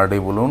বলুন, আরডি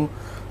বলুন,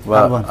 বা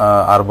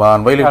আরবান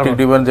বা ইলেকট্রিক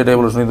ডিপার্টমেন্ট, যেটা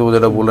বলে শুনিতে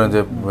যেটা বললেন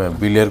যে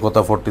বিলের কথা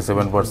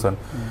 47%,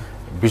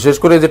 বিশেষ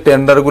করে যে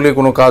টেন্ডারগুলি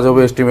কোনো কাজ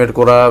হবে এস্টিমেট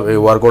করা, এই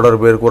ওয়ার্ক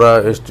অর্ডার বের করা,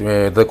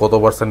 এতে কত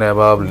পার্সেন্ট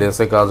অ্যাভাব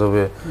লেসে কাজ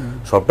হবে,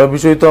 সবটা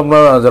বিষয় তো আমরা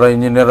যারা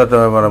ইঞ্জিনিয়াররা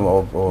মানে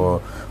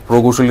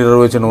প্রকৌশলীরা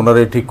রয়েছেন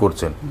ওনারাই ঠিক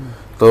করছেন।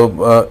 তো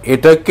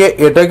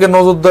এটাকে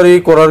নজরদারি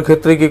করার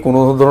ক্ষেত্রে কি কোনো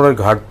ধরনের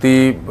ঘাটতি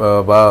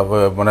বা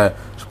মানে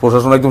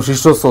প্রশাসন একদম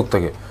শীর্ষস্তর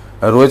থেকে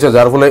রয়েছে,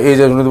 যার ফলে এই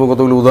যে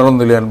কতগুলি উদাহরণ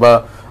দিলেন, বা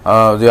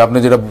যে আপনি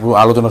যেটা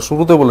আলোচনা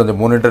শুরুতে বললেন যে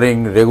মনিটরিং,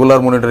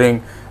 রেগুলার মনিটরিং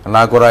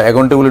না করা,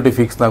 অ্যাকাউন্টেবিলিটি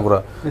ফিক্স না করা,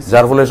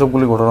 যার ফলে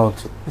এসবগুলি ঘটনা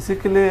হচ্ছে?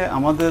 বেসিক্যালি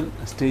আমাদের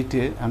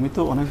স্টেটে, আমি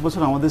তো অনেক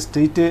বছর আমাদের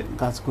স্টেটে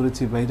কাজ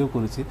করেছি, বাইরেও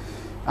করেছি।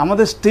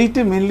 আমাদের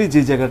স্টেটে মেনলি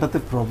যে জায়গাটাতে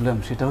প্রবলেম,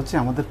 সেটা হচ্ছে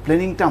আমাদের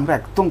প্ল্যানিংটা আমরা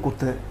একদম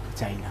করতে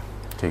চাই না,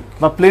 ঠিক,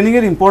 বা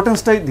প্ল্যানিংয়ের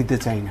ইম্পর্টেন্সটাই দিতে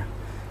চাই না।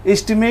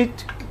 এস্টিমেট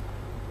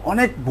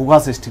অনেক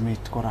বোগাস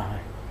এস্টিমেট করা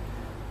হয়,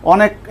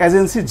 অনেক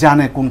এজেন্সি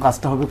জানে কোন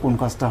কাজটা হবে কোন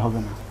কাজটা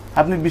হবে না।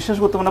 আপনি বিশ্বাস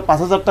করতে পারেন না,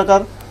 5,000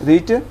 টাকার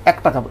রেটে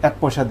 1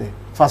 পয়সা দেয়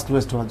ফার্স্ট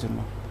ওয়েস্ট হওয়ার জন্য,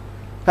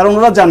 কারণ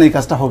ওরা জানে এই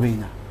কাজটা হবেই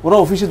না, ওরা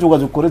অফিসে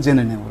যোগাযোগ করে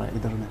জেনে নেয় ওরা এই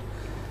ধরনের।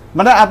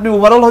 মানে আপনি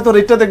ওভারঅল হয়তো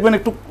রেটটা দেখবেন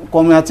একটু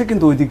কমে আছে,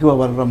 কিন্তু ওইদিকেও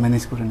আবার ওরা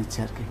ম্যানেজ করে নিচ্ছে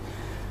আর কি।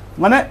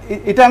 মানে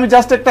এটা আমি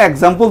জাস্ট একটা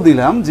এক্সাম্পল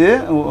দিলাম যে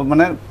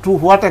মানে টু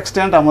হোয়াট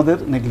এক্সটেন্ট আমাদের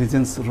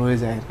নেগলিজেন্স রয়ে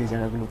যায় আর কি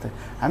জায়গাগুলোতে।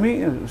 আমি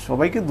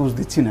সবাইকে দোষ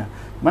দিচ্ছি না,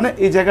 মানে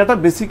এই জায়গাটা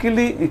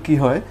বেসিক্যালি কি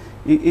হয়,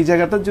 এই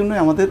জায়গাটার জন্য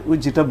আমাদের ওই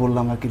যেটা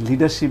বললাম আর কি,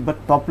 লিডারশিপ বা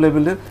টপ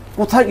লেভেলের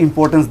কোথায়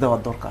ইম্পর্টেন্স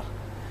দেওয়ার দরকার,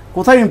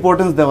 কোথায়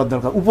ইম্পর্টেন্স দেওয়ার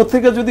দরকার। উপর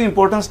থেকে যদি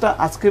ইম্পর্টেন্সটা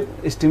আজকে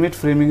এস্টিমেট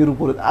ফ্রেমিংয়ের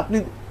উপরে, আপনি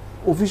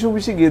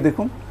অফিসে গিয়ে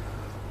দেখুন,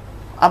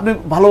 আপনি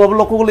ভালোভাবে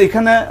লক্ষ্য করলে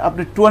এখানে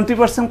আপনি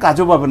 20%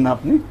 কাজও পাবেন না,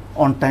 আপনি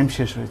অন টাইম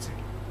শেষ হয়েছে,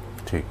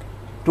 ঠিক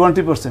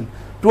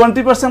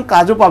 20%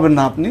 কাজও পাবেন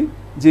না আপনি,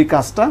 যে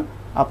কাজটা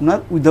আপনার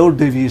উইদাউট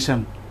ডেভিয়েশন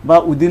বা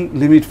উইদিন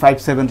লিমিট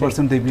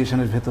 5-7%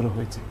 ডেভিয়েশনের ভেতরে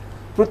হয়েছে।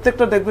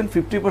 প্রত্যেকটা দেখবেন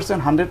 50%,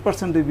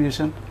 100%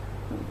 ডেভিয়েশন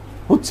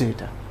হচ্ছে,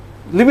 এটা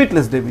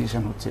লিমিটলেস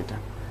ডেভিয়েশন হচ্ছে,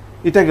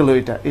 এটা গেল,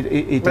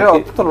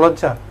 এটা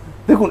লজ্জা।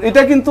 দেখুন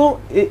এটা কিন্তু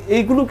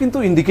এইগুলো কিন্তু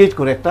ইন্ডিকেট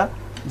করে একটা,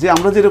 যে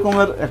আমরা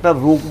যেরকমের একটা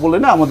রোগ বলে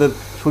না, আমাদের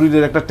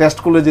শরীরের একটা টেস্ট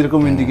করলে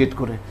যেরকম ইন্ডিকেট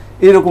করে,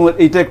 এইরকমের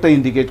এইটা একটা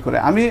ইন্ডিকেট করে।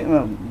 আমি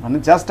মানে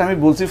জাস্ট আমি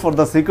বলছি for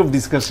the sake of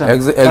discussion.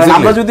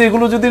 আমরা যদি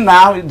এগুলো যদি না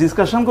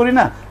ডিসকাশন করি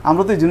না,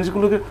 আমরা তো এই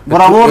জিনিসগুলোকে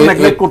বরাবর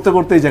নেগলেক্ট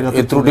করতে এই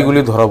জায়গাতে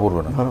ত্রুটিগুলি ধরা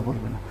পড়বে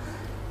না।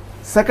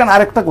 সেকেন্ড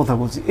আরেকটা কথা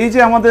বলছি, এই যে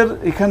আমাদের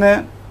এখানে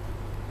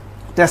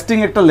টেস্টিং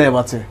একটা ল্যাব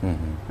আছে,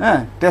 হ্যাঁ,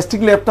 টেস্টিং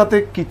ল্যাবটাতে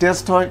কি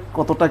টেস্ট হয়,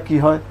 কতটা কি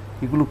হয়,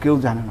 এগুলো কেউ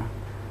জানে না।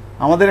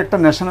 আমাদের একটা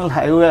ন্যাশনাল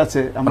হাইওয়ে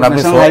আছে, আমরা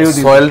ন্যাশনাল হাইওয়ে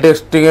সয়েল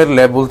টেস্টিং এর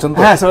ল্যাব বলছেন তো?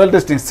 হ্যাঁ, soil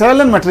testing, soil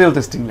and material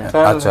testing lab.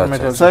 আচ্ছা,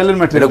 সয়েল এন্ড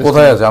ম্যাটেরিয়াল এটা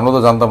কোথায় আছে? আমরা তো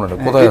জানতাম না,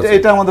 কোথায় আছে?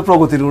 এটা আমাদের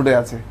প্রগতি রোডে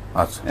আছে।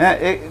 আচ্ছা, হ্যাঁ,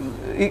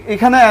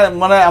 এখানে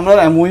মানে আমরা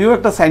এমওইউ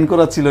একটা সাইন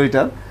করা ছিল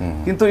এটার,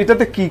 কিন্তু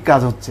এটাতে কি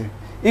কাজ হচ্ছে,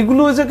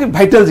 এগুলো হচ্ছে কি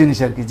ভাইটাল জিনিস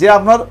আর কি, যে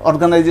আপনার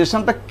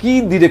অর্গানাইজেশনটা কি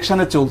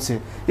ডিরেকশনে চলছে,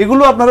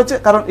 এগুলো আপনার হচ্ছে,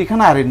 কারণ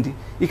এখানে R&D,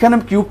 এখানে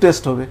কিউব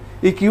টেস্ট হবে,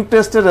 এই কিউব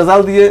টেস্টের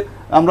রেজাল্ট দিয়ে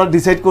আমরা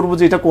ডিসাইড করবো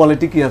যে এটা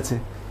কোয়ালিটি কি আছে,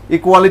 এই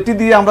কোয়ালিটি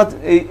দিয়ে আমরা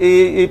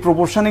এই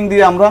প্রপোর্শনিং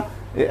দিয়ে আমরা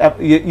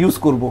ইউজ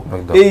করব,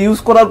 এই ইউজ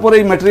করার পরে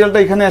এই ম্যাটেরিয়ালটা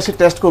এখানে এসে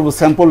টেস্ট করব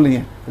স্যাম্পল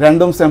নিয়ে,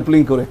 র্যান্ডম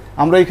স্যাম্পলিং করে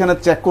আমরা এখানে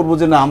চেক করব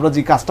যে না, আমরা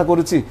যে কাজটা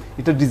করেছি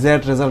এটা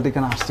ডিজায়ার্ড রেজাল্ট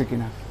এখানে আসছে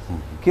কিনা।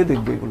 কে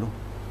দেখবে এগুলো?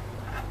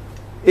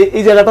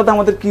 এই জায়গাটাতে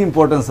আমাদের কি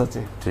ইম্পর্টেন্স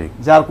আছে,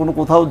 যার কোনো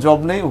কোথাও জব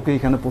নেই ওকে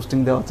এখানে পোস্টিং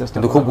দেওয়ার চেষ্টা,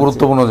 খুব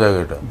গুরুত্বপূর্ণ জায়গা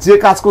এটা, যে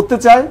কাজ করতে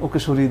চায় ওকে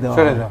সরিয়ে দেওয়া।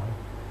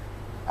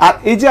 আর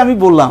এই যে আমি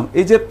বললাম,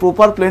 এই যে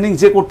প্রপার প্ল্যানিং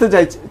যে করতে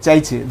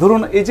চাইছে,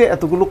 ধরুন এই যে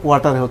এতগুলো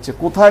কোয়ার্টারে হচ্ছে,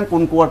 কোথায়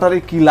কোন কোয়ার্টারে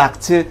কি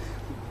লাগছে,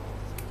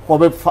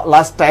 কবে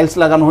লাস্ট টাইলস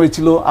লাগানো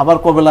হয়েছিল, আবার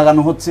কবে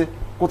লাগানো হচ্ছে,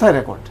 কোথায়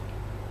রেকর্ড,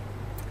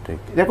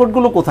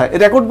 রেকর্ডগুলো কোথায়? এই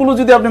রেকর্ডগুলো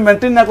যদি আপনি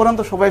মেনটেন না করেন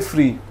তো সবাই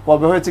ফ্রি,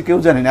 কবে হয়েছে কেউ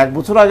জানে না, 1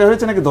 বছর আগে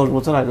হয়েছে নাকি 10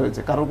 বছর আগে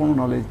হয়েছে, কারোর কোনো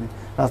নলেজ নেই।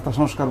 রাস্তা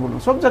সংস্কার বলুন,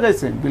 সব জায়গায়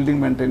সেম, বিল্ডিং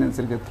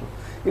মেনটেন্যান্সের ক্ষেত্রে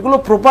এগুলো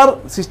প্রপার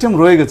সিস্টেম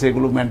রয়ে গেছে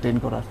এগুলো মেনটেন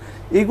করার।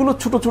 এইগুলো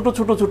ছোট ছোট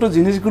ছোট ছোট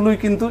জিনিসগুলোই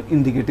কিন্তু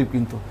ইন্ডিকেটিভ,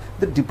 কিন্তু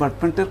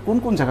ডিপার্টমেন্টের কোন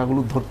কোন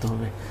জায়গাগুলো ধরতে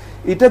হবে।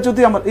 এটা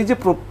যদি আমার এই যে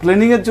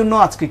প্ল্যানিংয়ের জন্য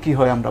আজকে কি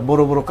হয়, আমরা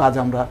বড় বড় কাজ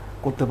আমরা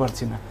করতে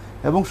পারছি না,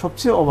 এবং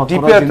সবচেয়ে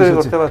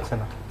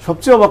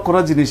অবাক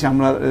করার জিনিস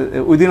আমরা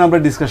ওই দিন আমরা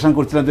ডিসকাশন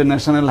করছিলাম যে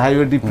ন্যাশনাল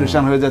হাইওয়ে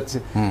ডিপ্রেশন হয়ে যাচ্ছে,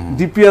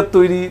 ডিপিআর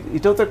তৈরি,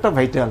 এটাও তো একটা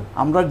ভাইটাল।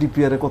 আমরা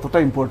ডিপিআর এ কতটা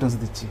ইম্পর্টেন্স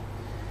দিচ্ছি?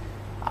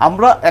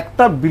 আমরা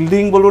একটা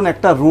বিল্ডিং বলুন,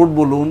 একটা রোড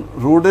বলুন,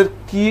 রোডের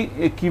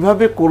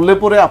কিভাবে করলে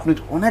পরে আপনি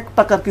অনেক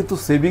টাকার কিন্তু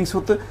সেভিংস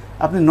হতে,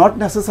 আপনি নট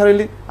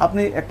নেসেসারিলি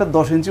আপনি একটা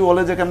 10 ইঞ্চি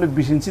ওয়ালে জায়গায় আপনি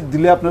 20 ইঞ্চি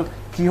দিলে আপনার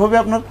কি হবে,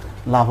 আপনার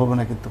লাভ হবে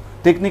না। কিন্তু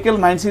টেকনিক্যাল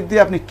মাইন্ডসেট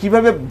দিয়ে আপনি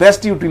কিভাবে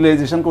বেস্ট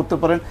ইউটিলাইজেশন করতে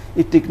পারেন,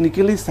 এই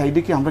টেকনিক্যালি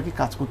সাইডে কি আমরা কি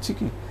কাজ করছি,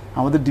 কি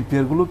আমাদের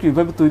ডিপিআরগুলো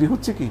কীভাবে তৈরি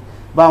হচ্ছে, কি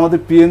বা আমাদের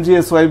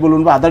PMGSY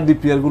বলুন বা আদার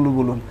ডিপিআরগুলো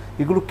বলুন,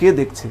 এগুলো কে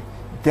দেখছে?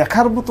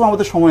 দেখার মতো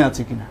আমাদের সময়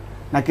আছে কিনা,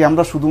 নাকি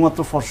আমরা শুধুমাত্র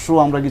ফর্সো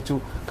আমরা কিছু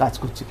কাজ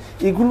করছি?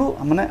 এগুলো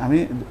মানে আমি,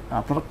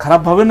 আপনারা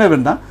খারাপভাবে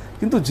নেবেন না,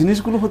 কিন্তু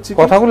জিনিসগুলো হচ্ছে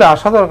কথাগুলো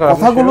আসা দরকার,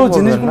 কথাগুলো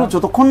জিনিসগুলো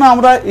যতক্ষণ না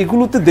আমরা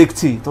এগুলোতে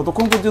দেখছি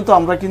ততক্ষণ পর্যন্ত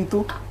আমরা কিন্তু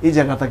এই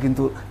জায়গাটা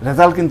কিন্তু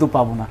রেজাল্ট কিন্তু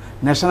পাবো না।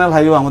 ন্যাশনাল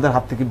হাইওয়ে আমাদের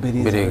হাত থেকে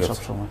বেরিয়ে যাবে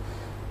সবসময়,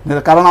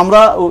 কারণ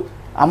আমরা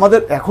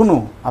আমাদের এখনো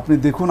আপনি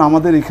দেখুন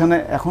আমাদের এখানে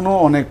এখনো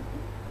অনেক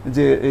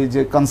যে এই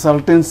যে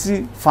কনসালটেন্সি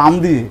ফার্ম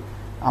দিয়ে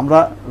আমরা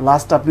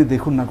লাস্ট আপনি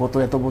দেখুন না গত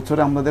এত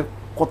বছরে আমাদের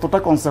কতটা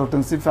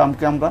কনসালটেন্সি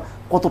ফার্মকে আমরা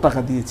কত টাকা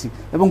দিয়েছি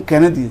এবং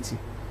কেন দিয়েছি,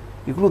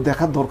 এগুলো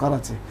দেখার দরকার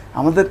আছে।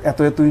 আমাদের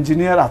এত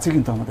ইঞ্জিনিয়ার আছে,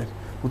 কিন্তু আমাদের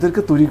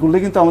ওদেরকে তৈরি করলে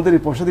কিন্তু আমাদের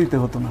এই পয়সা দিতে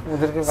হতো না।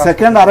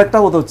 সেকেন্ড আরেকটা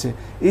কথা হচ্ছে,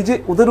 এই যে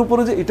ওদের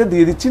উপরে যে এটা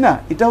দিয়ে দিচ্ছি না,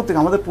 এটা হতে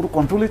আমাদের পুরো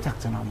কন্ট্রোলেই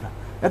থাকছে না, আমরা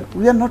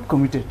we are not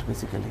committed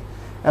basically.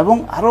 এবং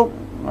আরও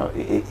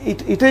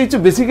এটাই হচ্ছে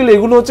বেসিক্যালি,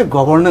 এগুলো হচ্ছে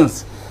গভর্নেন্স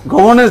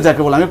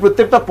যাকে বলে, আমি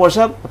প্রত্যেকটা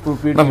পয়সার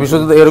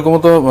বিশেষত এরকমও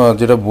তো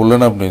যেটা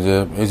বললেন আপনি, যে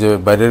এই যে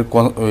বাইরের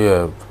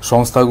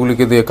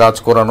সংস্থাগুলিকে দিয়ে কাজ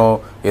করানো,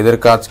 এদের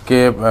কাজকে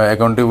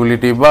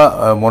অ্যাকাউন্টেবিলিটি বা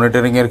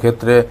মনিটরিং এর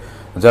ক্ষেত্রে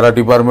যারা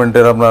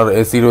ডিপার্টমেন্টের আপনার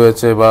এসি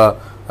রয়েছে বা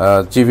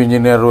চিফ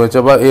ইঞ্জিনিয়ার রয়েছে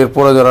বা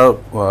এরপরে যারা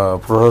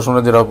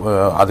প্রশাসনের যারা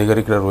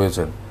আধিকারিকরা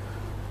রয়েছেন,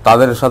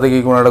 তাদের সাথে কি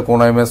কোনো একটা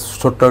কোনাইমেস,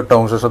 ছোট্ট একটা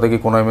অংশের সাথে কি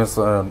কোনাইমেস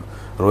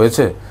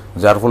রয়েছে,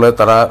 যার ফলে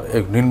তারা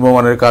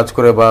নিম্নমানের কাজ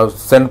করে বা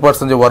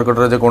 10% যে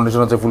ওয়ার্কাররা যে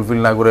কন্ডিশন আছে ফুলফিল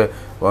না করে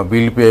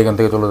বিল পেয়ে এখান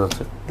থেকে চলে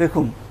যাচ্ছে?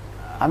 দেখুন,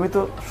 আমি তো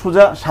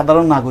সোজা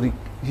সাধারণ নাগরিক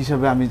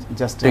হিসেবে আমি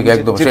জাস্ট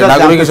একদম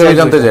নাগরিক হিসেবে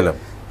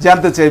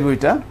জানতে চাইবো,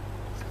 এটা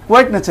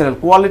কোয়াইট ন্যাচারাল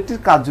কোয়ালিটির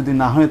কাজ যদি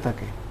না হয়ে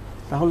থাকে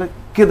তাহলে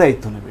কে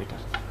দায়িত্ব নেবে? এটা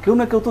কেউ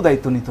না কেউ তো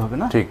দায়িত্ব নিতে হবে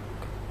না? ঠিক,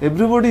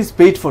 everybody is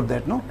paid for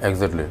that, no?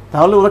 Exactly.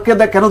 তাহলে ওরা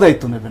কেন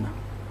দায়িত্ব নেবে না?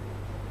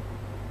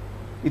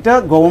 এটা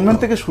গভর্নমেন্ট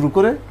থেকে শুরু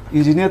করে,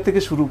 ইঞ্জিনিয়ার থেকে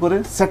শুরু করে,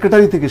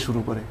 সেক্রেটারি থেকে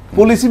শুরু করে,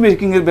 পলিসি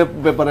মেকিং এর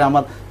ব্যাপারে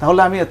আমার, তাহলে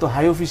আমি এত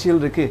হাই অফিসিয়াল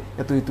রেখে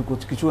এত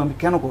কিছু আমি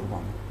কেন করবো?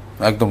 আমি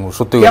একদম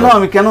সত্যি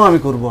কেন আমি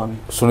করবো? আমি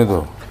শুনি তো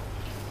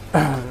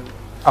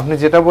আপনি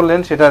যেটা বললেন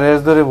সেটা রেস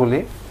ধরে বলি।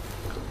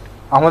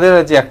 আমাদের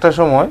যে একটা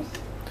সময়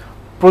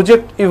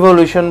প্রজেক্ট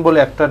ইভলিউশন বলে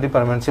একটা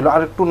ডিপার্টমেন্ট ছিল,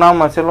 আর একটু নাম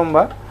আছে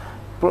লম্বা,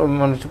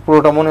 মানে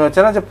পুরোটা মনে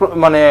হচ্ছে না, যে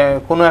মানে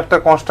কোনো একটা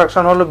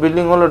কনস্ট্রাকশন হলো,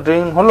 বিল্ডিং হলো,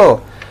 ড্রেন হলো,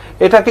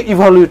 এটাকে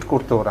ইভালুয়েট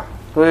করতো ওরা।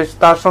 তো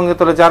তার সঙ্গে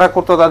তাহলে যারা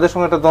করতো তাদের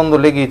সঙ্গে একটা দ্বন্দ্ব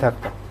লেগেই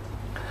থাকতো।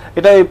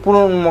 এটা এই পুরো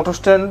মোটর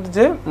স্ট্যান্ড,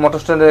 যে মোটর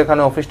স্ট্যান্ডের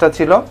এখানে অফিসটা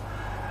ছিল,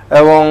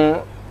 এবং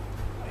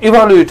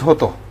ইভালুয়েট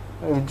হতো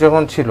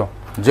যখন ছিল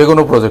যে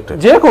কোনো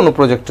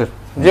প্রজেক্টের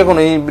যে কোনো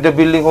এটা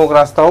বিল্ডিং হোক,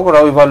 রাস্তা হোক, ওরা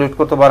ইভালুয়েট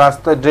করতো, বা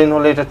রাস্তা ড্রেন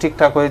হলে এটা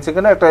ঠিকঠাক হয়েছে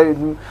কিনা,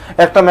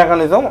 একটা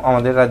মেকানিজম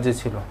আমাদের রাজ্যে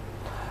ছিল।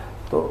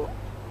 তো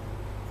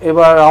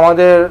এবার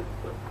আমাদের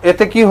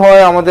এতে কি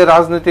হয়, আমাদের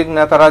রাজনৈতিক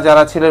নেতারা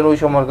যারা ছিলেন ওই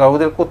সময়কার,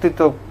 ওদের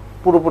কর্তৃত্ব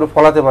পুরোপুরি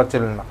ফলাতে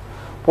পারছিলেন না।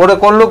 পরে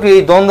করলো কি,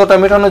 এই দ্বন্দ্বটা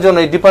মেটানোর জন্য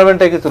এই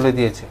ডিপার্টমেন্টটাকে তুলে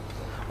দিয়েছে,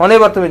 মানে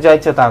এবার তুমি যা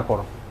ইচ্ছে তা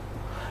করো।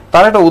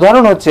 তার একটা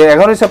উদাহরণ হচ্ছে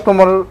 11ই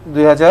সেপ্টেম্বর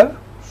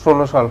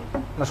 2016 সাল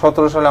না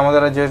 17 সালে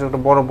আমাদের রাজ্যে একটা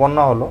বড়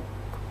বন্যা হলো।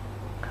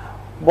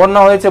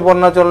 বন্যা হয়েছে,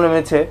 বন্যা জল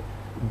নেমেছে।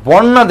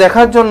 বন্যা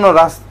দেখার জন্য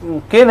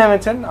কে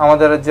নেমেছেন?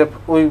 আমাদের রাজ্যের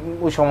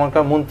ওই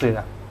সময়কার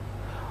মন্ত্রীরা।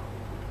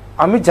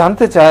 আমি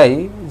জানতে চাই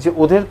যে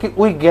ওদের কি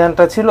ওই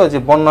জ্ঞানটা ছিল যে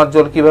বন্যার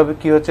জল কিভাবে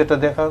কি হচ্ছে এটা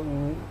দেখার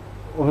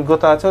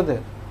অভিজ্ঞতা আছে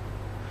ওদের?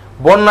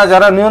 বন্যা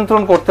যারা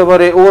নিয়ন্ত্রণ করতে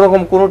পারে,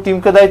 ওরকম কোনো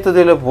টিমকে দায়িত্ব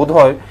দিলে বোধ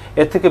হয়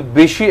এর থেকে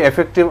বেশি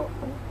এফেক্টিভ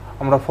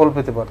আমরা ফল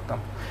পেতে পারতাম।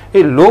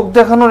 এই লোক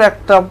দেখানোর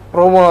একটা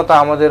প্রবণতা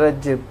আমাদের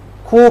রাজ্যে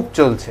খুব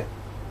চলছে,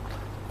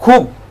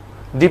 খুব।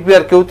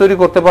 ডিপিআর কেউ তৈরি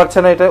করতে পারছে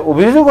না, এটা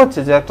অভিযোগ হচ্ছে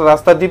যে একটা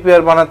রাস্তা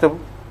ডিপিআর বানাতে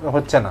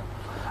হচ্ছে না।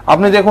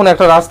 আপনি দেখুন,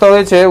 একটা রাস্তা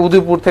হয়েছে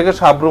উদয়পুর থেকে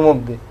সাবরুম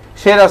অব্দি,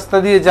 সেই রাস্তা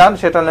দিয়ে যান,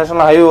 সেটা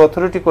ন্যাশনাল হাইওয়ে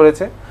অথরিটি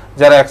করেছে,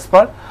 যারা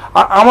এক্সপার্ট।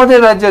 আর আমাদের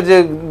রাজ্যে যে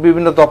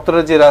বিভিন্ন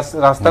দপ্তরের যে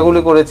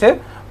রাস্তাগুলি করেছে,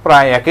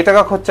 প্রায় একই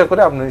টাকা খরচা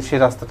করে আপনি সেই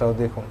রাস্তাটাও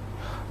দেখুন,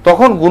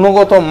 তখন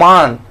গুণগত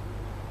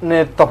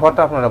মানের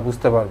তফাৎটা আপনারা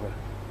বুঝতে পারবেন।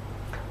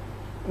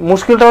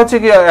 মুশকিলটা হচ্ছে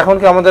কি, এখন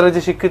কি আমাদের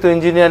রাজ্যে শিক্ষিত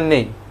ইঞ্জিনিয়ার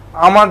নেই?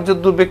 আমার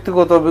যত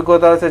ব্যক্তিগত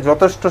অভিজ্ঞতা আছে,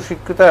 যথেষ্ট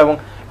শিক্ষিত এবং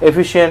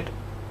এফিশিয়েন্ট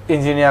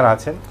ইঞ্জিনিয়ার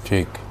আছেন।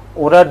 ঠিক,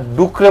 ওরা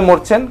ডুকরে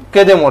মরছেন,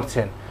 কেঁদে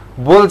মরছেন,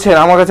 বলছেন।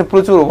 আমার কাছে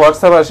প্রচুর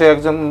হোয়াটসঅ্যাপ আসে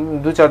একজন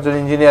 2-4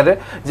 ইঞ্জিনিয়ারে,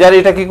 যারা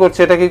এটা কি করছে,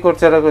 এটা কি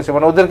করছে, এটা করছে,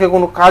 মানে ওদেরকে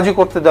কোনো কাজই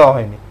করতে দেওয়া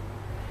হয়নি।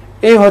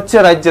 এই হচ্ছে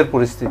রাজ্যের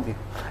পরিস্থিতি।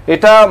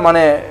 এটা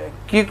মানে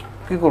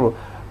কি করব,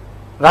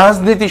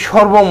 রাজনীতি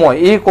সর্বময়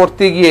এই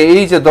করতে গিয়ে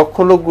এই যে দক্ষ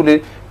লোকগুলির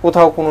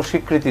কোথাও কোনো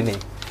স্বীকৃতি নেই।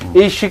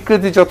 এই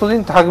স্বীকৃতি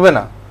যতদিন থাকবে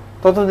না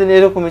ততদিন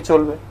এরকমই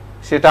চলবে।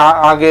 সেটা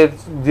আগের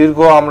দীর্ঘ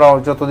আমরা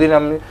যতদিন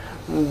আমি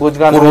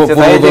বুঝগান হয়েছে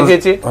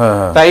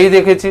তাই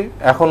দেখেছি।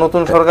 এখন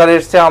নতুন সরকার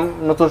এসছে,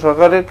 নতুন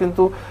সরকারের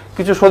কিন্তু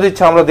কিছু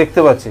সদিচ্ছা আমরা দেখতে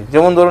পাচ্ছি।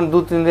 যেমন ধরুন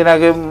 2-3 দিন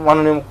আগে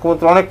মাননীয়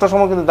মুখ্যমন্ত্রী অনেকটা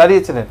সময় কিন্তু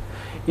দাঁড়িয়েছিলেন।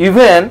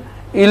 ইভেন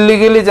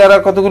ইললিগেলি যারা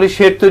কতগুলি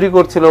শেড তৈরি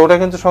করছিল, ওটা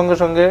কিন্তু সঙ্গে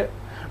সঙ্গে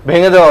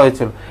ভেঙে দেওয়া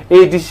হয়েছিল।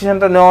 এই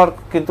ডিসিশনটা নেওয়ার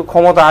কিন্তু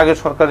ক্ষমতা আগের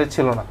সরকারের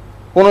ছিল না।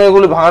 কোনো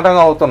এগুলি ভাঙা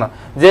টাঙা হতো না,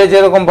 যে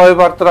যেরকম ভাবে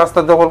পারত রাস্তা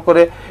দখল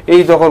করে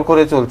এই দখল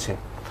করে চলছে।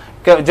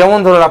 যেমন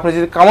ধরুন, আপনি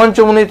যদি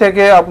কামানচমুনি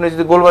থেকে আপনি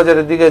যদি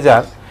গোলবাজারের দিকে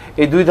যান,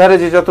 এই দুই ধারে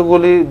যে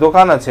যতগুলি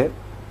দোকান আছে,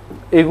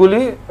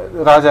 এগুলি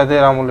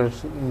রাজাদের আমলের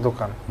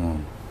দোকান।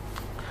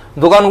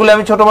 দোকানগুলি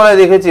আমি ছোটবেলায়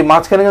দেখেছি,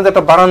 মাঝখানে কিন্তু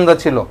একটা বারান্দা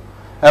ছিল,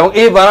 এবং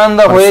এই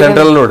বারান্দা হয়ে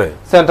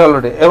সেন্ট্রাল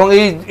রোডে, এবং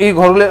এই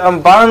ঘরগুলি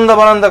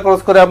বারান্দা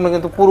ক্রস করে আপনি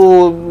কিন্তু পুরো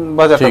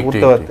বাজারটা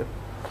ঘুরতে পারতেন।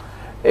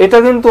 এটা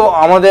কিন্তু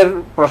আমাদের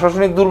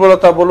প্রশাসনিক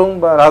দুর্বলতা বলুন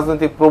বা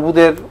রাজনৈতিক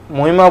প্রভুদের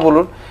মহিমা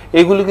বলুন,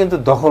 এগুলি কিন্তু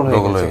দখল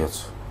হয়ে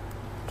গেছে।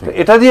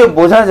 এটা দিয়ে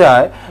বোঝা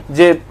যায়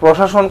যে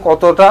প্রশাসন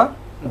কতটা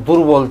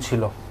দুর্বল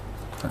ছিল।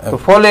 তো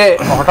ফলে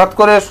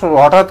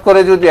হঠাৎ করে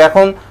যদি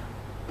এখন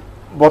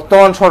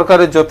বর্তমান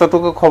সরকারের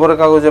যতটুকু খবরের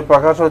কাগজে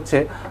প্রকাশ হচ্ছে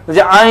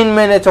যে আইন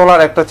মেনে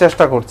চলার একটা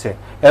চেষ্টা করছে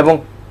এবং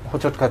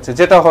হোঁচট খাচ্ছে,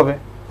 যেটা হবে,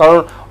 কারণ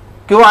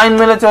কেউ আইন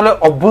মেনে চলে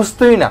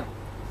অভ্যস্তই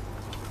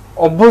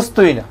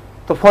না।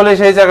 তো ফলে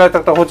সেই জায়গায় তো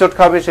একটা হোঁচট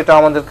খাবে, সেটা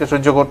আমাদেরকে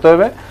সহ্য করতে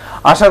হবে।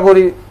 আশা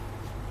করি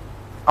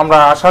আমরা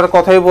আশার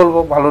কথাই বলবো,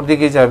 ভালোর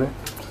দিকেই যাবে।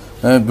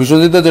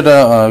 বিশ্বজিৎ, যেটা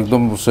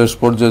একদম শেষ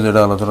পর্যায়ে যেটা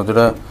আলোচনা,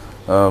 যেটা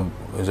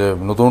যে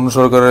নতুন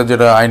সরকারের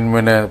যেটা আইন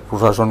মেনে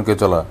প্রশাসনকে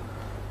চলা,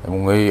 এবং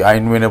এই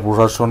আইন মেনে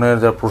প্রশাসনের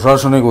যা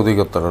প্রশাসনিক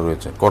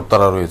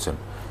কর্তারা রয়েছেন,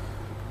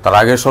 তার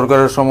আগের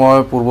সরকারের সময়,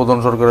 পূর্বতন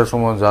সরকারের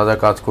সময় যা যা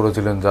কাজ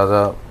করেছিলেন, যা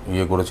যা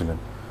করেছিলেন,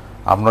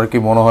 আপনার কি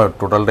মনে হয়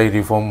টোটালটাই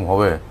রিফর্ম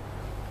হবে?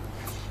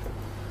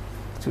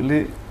 অ্যাকচুয়ালি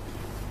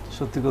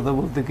সত্যি কথা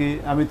বলতে কি,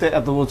 আমি তো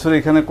এত বছর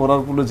এখানে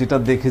করার পরে যেটা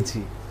দেখেছি,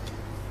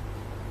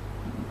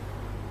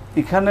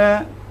 এখানে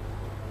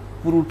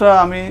পুরোটা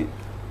আমি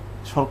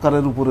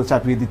সরকারের উপরে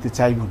চাপিয়ে দিতে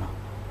চাইব না।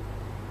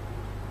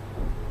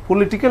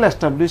 পলিটিক্যাল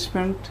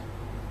এস্টাবলিশমেন্ট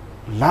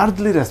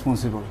লার্জলি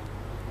রেসপন্সিবল,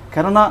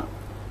 কেননা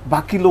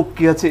বাকি লোক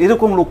কি আছে,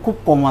 এরকম লোক খুব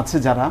কম আছে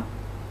যারা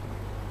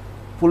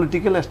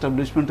পলিটিক্যাল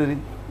এস্টাবলিশমেন্টের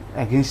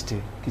এগেনস্টে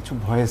কিছু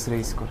ভয়েস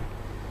রেইজ করে।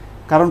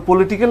 কারণ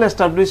পলিটিক্যাল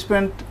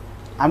এস্টাবলিশমেন্ট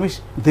আমি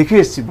দেখে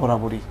এসেছি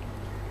বরাবরই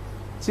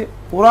যে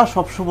ওরা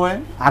সবসময়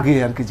আগে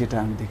আর কি, যেটা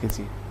আমি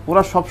দেখেছি,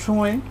 ওরা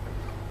সবসময়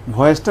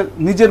ভয়েসটা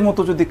নিজের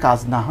মতো যদি কাজ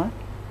না হয়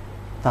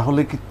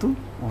তাহলে কিন্তু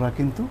ওরা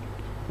কিন্তু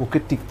ওকে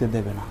টিকতে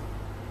দেবে না,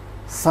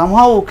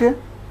 সামহাও ওকে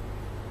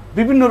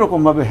বিভিন্ন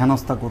রকমভাবে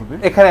হেনস্থা করবে।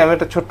 এখানে আমি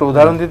একটা ছোট্ট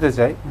উদাহরণ দিতে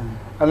চাই।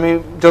 আমি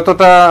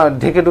যতটা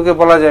ঢেকে ঢুকে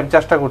বলা যায় আমি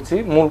চেষ্টা করছি,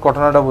 মূল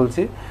ঘটনাটা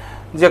বলছি।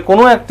 যে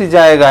কোনো একটি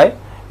জায়গায়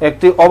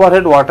একটি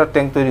ওভারহেড ওয়াটার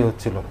ট্যাঙ্ক তৈরি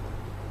হচ্ছিল।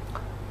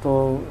 তো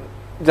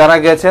যারা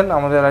গেছেন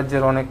আমাদের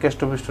রাজ্যের অনেক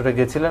কেষ্টপৃষ্ঠরা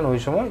গেছিলেন, ওই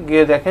সময়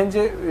গিয়ে দেখেন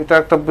যে এটা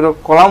একটা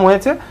কলাম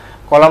হয়েছে,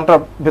 কলামটা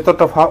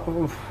ভেতরটা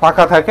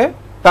ফাঁকা থাকে,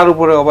 তার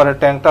উপরে ওভারহেড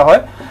ট্যাঙ্কটা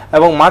হয়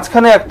এবং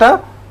মাঝখানে একটা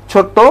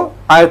ছোট্ট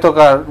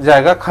আয়তকার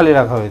জায়গা খালি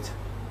রাখা হয়েছে।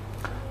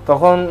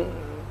 তখন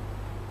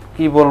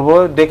কি বলবো,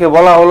 ডেকে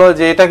বলা হলো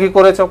যে এটা কি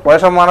করেছো,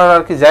 পয়সা মারার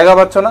আর কি জায়গা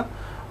পাচ্ছ না?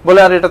 বলে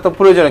আর এটা তো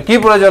প্রয়োজনে, কি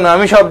প্রয়োজনে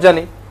আমি সব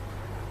জানি,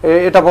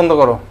 এটা বন্ধ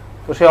করো।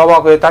 তো সে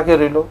অবাক হয়ে তাকিয়ে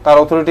রইল, তার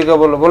অথরিটিকে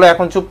বলে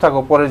এখন চুপ থাকো,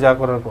 পরে যা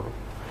করার করো।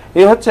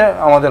 এই হচ্ছে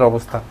আমাদের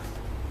অবস্থা।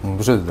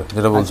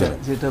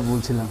 যেটা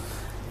বলছিলাম,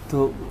 তো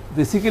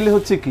বেসিক্যালি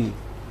হচ্ছে কি,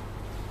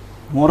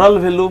 মোরাল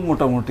ভ্যালু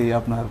মোটামুটি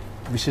আপনার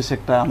বিশেষ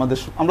একটা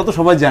আমরা তো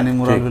সবাই জানি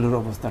মোরাল ভ্যালুর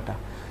অবস্থাটা।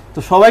 তো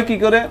সবাই কি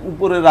করে,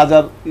 উপরে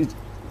রাজার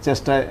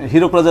চেষ্টায়,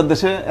 হীরক রাজার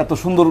দেশে এত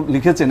সুন্দর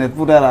লিখেছেন,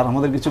 এরপরে আর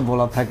আমাদের কিছু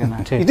বলার থাকে না।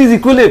 ইট ইজ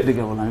ইকুয়ালি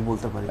অ্যাপ্লিকেবল আমি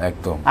বলতে পারি।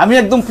 আমি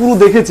একদম পুরো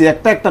দেখেছি,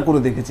 একটা করে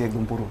দেখেছি,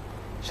 একদম পুরো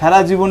সারা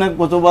জীবনে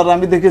কতবার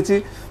আমি দেখেছি।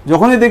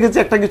 যখনই দেখেছি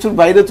একটা কিছুর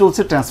বাইরে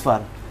চলছে ট্রান্সফার,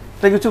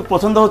 একটা কিছু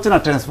পছন্দ হচ্ছে না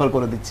ট্রান্সফার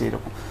করে দিচ্ছে,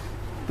 এরকম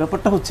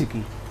ব্যাপারটা হচ্ছে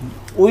কি,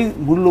 ওই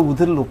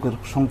মূল্যবোধের লোকের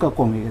সংখ্যা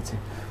কমে গেছে।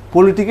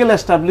 পলিটিক্যাল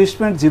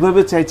এস্টাবলিশমেন্ট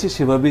যেভাবে চাইছে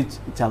সেভাবেই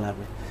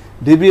চালাবে।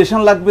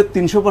 ডেভিয়েশন লাগবে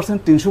 300%,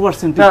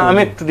 300%।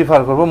 আমি একটু ডিফার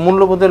করবো,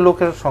 মূল্যবোধের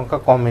লোকের সংখ্যা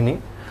কমেনি।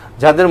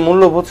 যাদের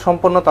মূল্যবোধ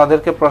সম্পন্ন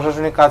তাদেরকে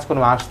প্রশাসনিক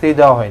কাজকর্মে আসতেই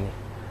দেওয়া হয়নি।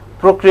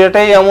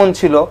 প্রক্রিয়াটাই এমন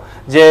ছিল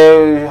যে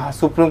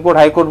সুপ্রিম কোর্ট,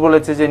 হাইকোর্ট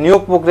বলেছে যে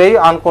নিয়োগ প্রক্রিয়াই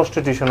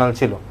আনকনস্টিটিউশনাল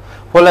ছিল।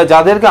 ফলে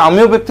যাদেরকে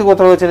আমিও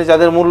ব্যক্তিগতভাবে চিনি,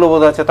 যাদের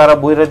মূল্যবোধ আছে, তারা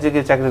বহিরাজ্যে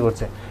গিয়ে চাকরি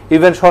করছে,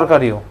 ইভেন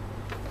সরকারিও,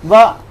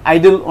 বা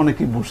আইডল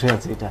অনেকেই বসে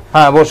আছে। এটা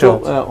হ্যাঁ, বসে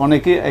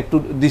অনেকে একটু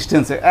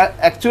ডিস্টেন্সে।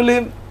 অ্যাকচুয়ালি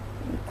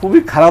খুবই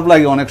খারাপ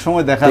লাগে অনেক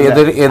সময় দেখা যায়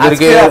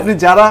এদেরকে আপনি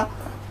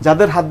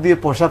যাদের হাত দিয়ে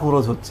পয়সা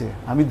খরচ হচ্ছে,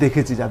 আমি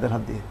দেখেছি যাদের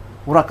হাত দিয়ে,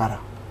 ওরা কারা?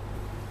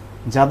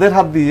 যাদের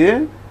হাত দিয়ে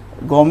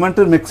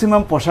গভর্নমেন্টের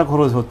ম্যাক্সিমাম পয়সা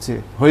খরচ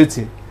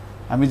হয়েছে,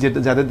 আমি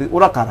যাদের,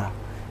 ওরা কারা?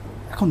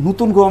 এখন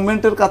নতুন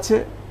গভর্নমেন্টের কাছে,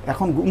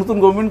 এখন নতুন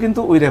গভর্নমেন্ট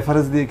কিন্তু ওই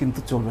রেফারেন্স দিয়ে কিন্তু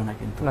চলবে না,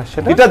 কিন্তু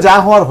এটা যা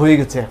হওয়ার হয়ে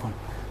গেছে। এখন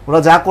ওরা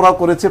যা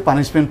করেছে,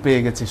 পানিশমেন্ট পেয়ে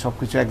গেছে,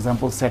 সবকিছু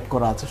এক্সাম্পল সেট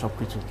করা আছে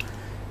সবকিছু।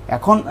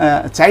 এখন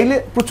চাইলে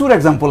প্রচুর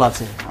এক্সাম্পল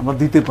আছে, আমরা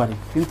দিতে পারি,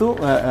 কিন্তু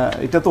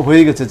এটা তো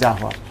হয়ে গেছে যা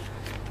হওয়ার।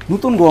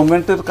 নতুন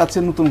গভর্নমেন্টের কাছে,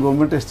 নতুন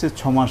গভর্নমেন্ট এসছে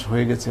 6 মাস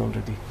হয়ে গেছে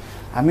অলরেডি।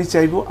 আমি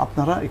চাইবো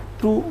আপনারা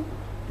একটু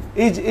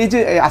এই যে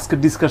আজকের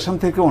ডিসকাশন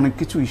থেকে অনেক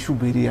কিছু ইস্যু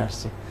বেরিয়ে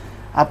আসছে,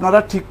 আপনারা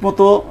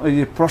ঠিকমতো এই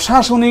যে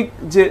প্রশাসনিক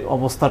যে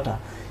অবস্থাটা,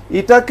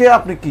 এটাকে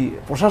আপনি কি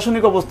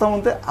প্রশাসনিক অবস্থার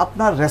মধ্যে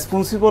আপনার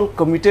রেসপন্সিবল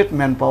কমিটেড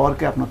ম্যান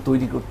পাওয়ারকে আপনার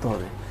তৈরি করতে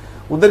হবে,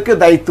 ওদেরকে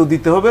দায়িত্ব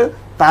দিতে হবে,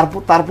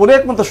 তারপরে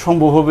একমাত্র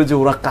সম্ভব হবে যে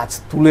ওরা কাজ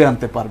তুলে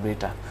আনতে পারবে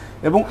এটা।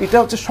 এবং এটা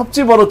হচ্ছে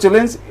সবচেয়ে বড়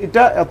চ্যালেঞ্জ।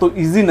 এটা এত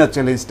ইজি না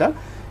চ্যালেঞ্জটা,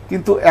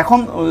 কিন্তু এখন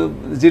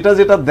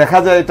যেটা দেখা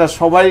যায়, এটা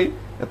সবাই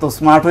এত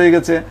স্মার্ট হয়ে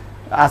গেছে।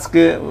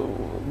 আজকে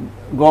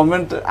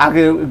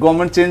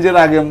গভর্নমেন্ট চেঞ্জের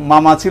আগে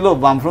মামা ছিল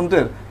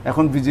বামফ্রন্টের,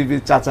 এখন বিজেপি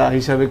চাচা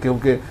হিসাবে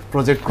কেউকে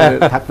প্রজেক্ট করে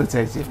থাকতে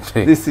চাইছে।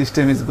 This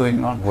system is going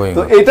on.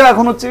 তো এটা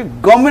এখন হচ্ছে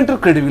গভর্নমেন্টের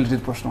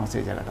ক্রেডিবিলিটির প্রশ্ন আছে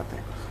এই জায়গাটাতে।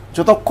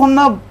 যতক্ষণ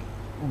না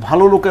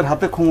ভালো লোকের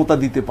হাতে ক্ষমতা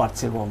দিতে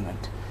পারছে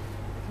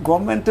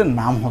গভর্নমেন্টের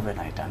নাম হবে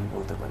না, এটা আমি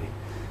বলতে পারি।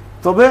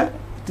 তবে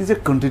it is a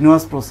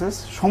continuous process,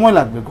 সময়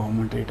লাগবে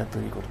গভর্নমেন্টের এটা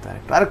তৈরি করতে,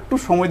 আরেকটু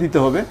সময় দিতে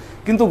হবে।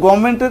 কিন্তু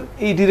গভর্নমেন্টের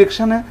এই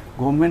ডিরেকশনে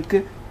গভর্নমেন্টকে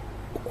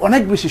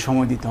অনেক বেশি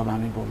সময় দিতে হবে,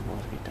 আমি বলবো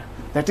আর কি। এটা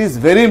দ্যাট ইজ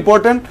ভেরি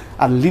ইম্পর্ট্যান্ট।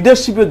 আর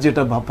লিডারশিপের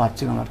যেটা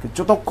ভাবছিলাম আর কি,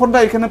 যতক্ষণ না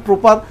এখানে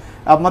প্রপার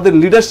আমাদের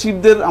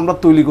লিডারশিপদের আমরা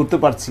তৈরি করতে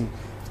পারছি,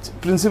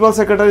 প্রিন্সিপাল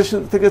সেক্রেটারি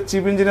থেকে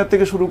চিফ ইঞ্জিনিয়ার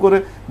থেকে শুরু করে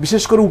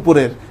বিশেষ করে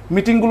উপরের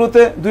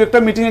মিটিংগুলোতে, দু একটা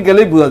মিটিংয়ে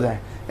গেলেই বোঝা যায়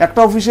একটা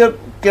অফিসের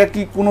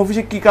কোন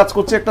অফিসে কি কাজ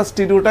করছে, একটা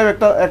স্টেডিওটাইপ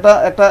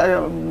একটা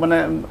মানে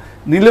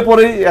নিলে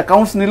পরেই,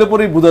 অ্যাকাউন্টস নিলে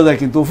পরেই বোঝা যায়,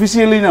 কিন্তু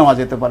অফিসিয়ালি নেওয়া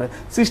যেতে পারে,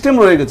 সিস্টেম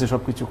রয়ে গেছে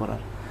সব কিছু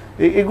করার।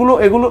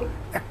 এগুলো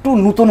একটু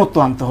নূতনত্ব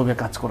আনতে হবে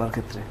কাজ করার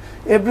ক্ষেত্রে।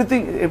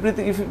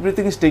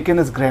 Everything is taken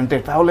age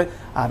granted, তাহলে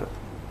আর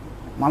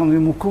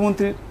মাননীয়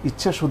মুখ্যমন্ত্রীর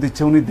ইচ্ছা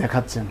সদিচ্ছা উনি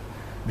দেখাচ্ছেন,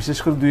 বিশেষ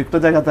করে দু একটা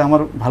জায়গাতে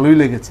আমার ভালোই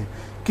লেগেছে।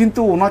 কিন্তু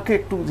ওনাকে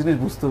একটু জিনিস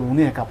বুঝতে হবে,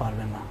 উনি একা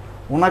পারবেন না,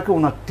 ওনাকে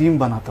ওনার টিম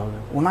বানাতে হবে,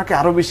 ওনাকে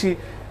আরও বেশি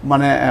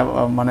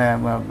মানে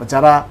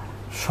যারা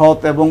সৎ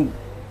এবং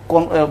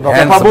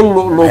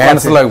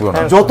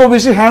যত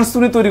বেশি হ্যান্ডস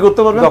উনি তৈরি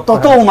করতে পারবেন,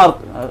 তত ওনার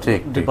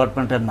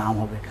ডিপার্টমেন্টের নাম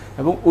হবে,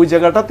 এবং ওই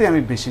জায়গাটাতে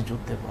আমি বেশি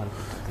জোর দেব।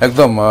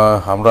 একদম।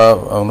 আমরা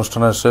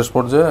অনুষ্ঠানের শেষ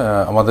পর্যায়ে,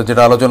 আমাদের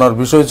যেটা আলোচনার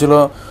বিষয় ছিল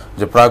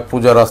যে প্রাক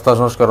পূজা, রাস্তা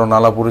সংস্কার ও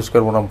নালা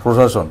পরিষ্কার বনাম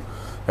প্রশাসন,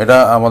 এটা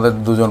আমাদের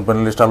দুজন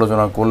প্যানেলিস্ট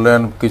আলোচনা করলেন,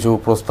 কিছু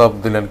প্রস্তাব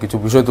দিলেন, কিছু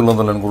বিষয় তুলে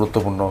ধরলেন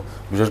গুরুত্বপূর্ণ।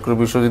 বিশেষ করে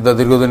বিশ্বজিৎ দা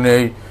দীর্ঘদিন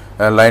এই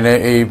লাইনে,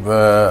 এই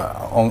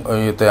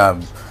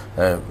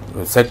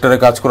সেক্টরে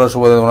কাজ করার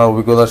সুবাদে ওনার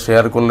অভিজ্ঞতা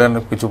শেয়ার করলেন,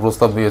 কিছু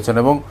প্রস্তাব দিয়েছেন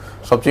এবং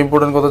সবচেয়ে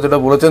ইম্পর্টেন্ট কথা যেটা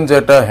বলেছেন যে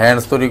একটা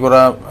হ্যান্ডস তৈরি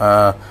করা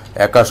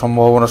একা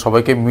সম্ভব হবে না,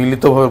 সবাইকে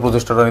মিলিতভাবে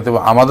প্রচেষ্টাটা নিতে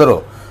হবে। আমাদেরও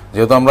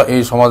যেহেতু আমরা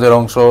এই সমাজের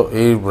অংশ,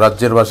 এই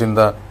রাজ্যের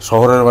বাসিন্দা,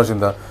 শহরের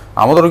বাসিন্দা,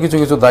 আমাদেরও কিছু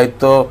কিছু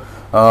দায়িত্ব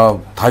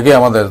থাকে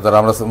আমাদের, যারা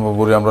আমরা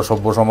বলি আমরা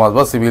সভ্য সমাজ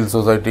বা সিভিল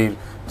সোসাইটির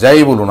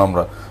যাই বলুন,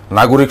 আমরা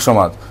নাগরিক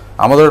সমাজ,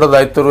 আমাদের একটা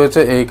দায়িত্ব রয়েছে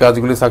এই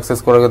কাজগুলি সাকসেস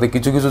করার ক্ষেত্রে।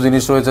 কিছু কিছু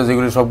জিনিস রয়েছে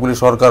যেগুলি সবগুলি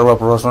সরকার বা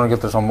প্রশাসনের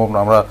ক্ষেত্রে সম্ভব না।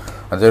 আমরা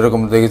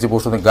যেরকম দেখেছি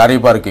প্রশ্ন গাড়ি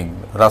পার্কিং,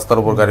 রাস্তার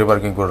উপর গাড়ি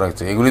পার্কিং করে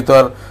রাখছে, এগুলি তো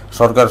আর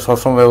সরকার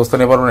সবসময় ব্যবস্থা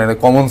নিতে পারবে না, এটা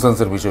কমন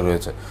সেন্সের বিষয়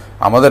রয়েছে।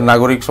 আমাদের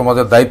নাগরিক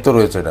সমাজের দায়িত্ব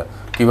রয়েছে এটা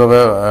কিভাবে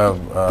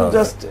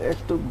জাস্ট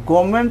একটু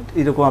গভর্নমেন্ট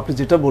এরকম আপনি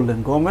যেটা বললেন,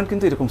 গভর্নমেন্ট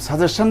কিন্তু এরকম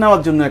সাজেশন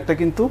নেওয়ার জন্য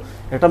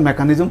একটা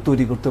মেকানিজম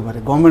তৈরি করতে পারে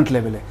গভর্নমেন্ট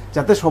লেভেলে,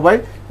 যাতে সবাই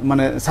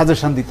মানে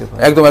সাজেশন দিতে পারে।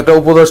 একদম একটা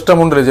উপদেষ্টা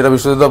মন্ডলী, যেটা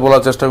বিশ্বজিৎ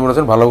বলার চেষ্টা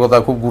করেছেন, ভালো কথা,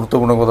 খুব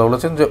গুরুত্বপূর্ণ কথা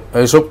বলেছেন, যে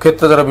এইসব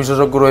ক্ষেত্রে যারা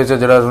বিশেষজ্ঞ রয়েছে,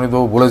 যেটা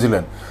সুনীতবাবু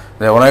বলেছিলেন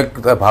যে অনেক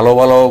ভালো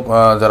ভালো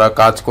যারা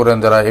কাজ করেন,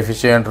 যারা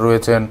এফিসিয়েন্ট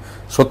রয়েছেন,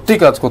 সত্যি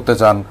কাজ করতে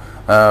চান,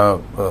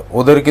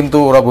 ওদের কিন্তু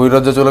ওরা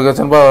বহিরাজ্যে চলে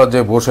গেছেন বা যে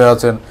বসে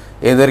আছেন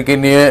এদেরকে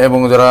নিয়ে, এবং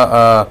যারা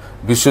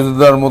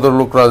বিশ্ববিদ্যালয়ের মতো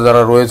লোকরা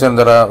যারা রয়েছেন,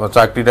 যারা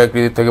চাকরি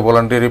টাকরি থেকে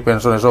ভলান্টিয়ারি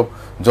পেনশন এসব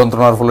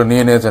যন্ত্রণার ফলে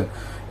নিয়ে নিয়েছেন,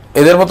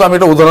 এদের মতো আমি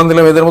একটা উদাহরণ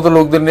দিলাম, এদের মতো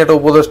লোকদের নিয়ে একটা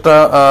উপদেষ্টা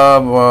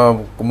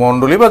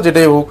মন্ডলী বা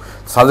যেটাই হোক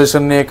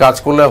সাজেশন নিয়ে কাজ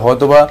করলে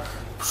হয়তোবা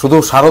শুধু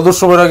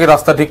শারদোৎসবের আগে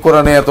রাস্তা ঠিক করা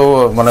নিয়ে এত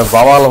মানে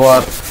বাওয়াল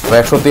হওয়ার বা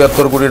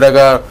 173 কোটি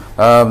টাকা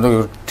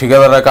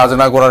ঠিকাদাররা কাজ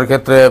না করার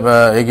ক্ষেত্রে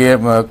এগিয়ে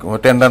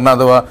টেন্ডার না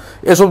দেওয়া,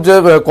 এসব যে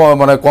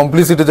মানে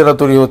কমপ্লিসিটি যেটা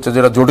তৈরি হচ্ছে,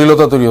 যেটা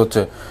জটিলতা তৈরি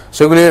হচ্ছে,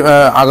 সেগুলি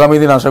আগামী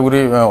দিন আশা করি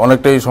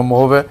অনেকটাই সম্ভব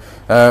হবে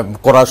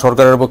করা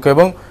সরকারের পক্ষে।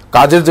 এবং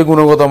কাজের যে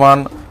গুণগত মান,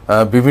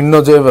 বিভিন্ন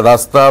যে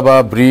রাস্তা বা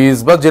ব্রিজ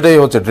বা যেটাই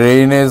হচ্ছে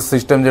ড্রেনেজ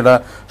সিস্টেম, যেটা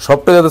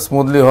সবটা যাতে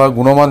স্মুথলি হয়,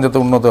 গুণমান যাতে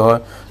উন্নত হয়,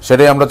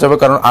 সেটাই আমরা চাইবো।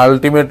 কারণ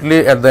ultimately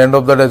at the end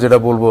of the day যেটা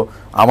বলবো,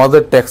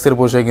 আমাদের ট্যাক্সের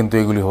পয়সায় কিন্তু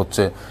এগুলি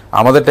হচ্ছে,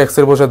 আমাদের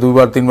ট্যাক্সের পয়সা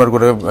 2-3 বার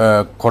করে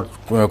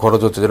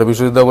খরচ হচ্ছে, যেটা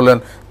বিশ্ববিদ্যালয় বললেন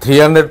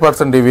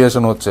 300%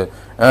 ডেভিয়েশন হচ্ছে,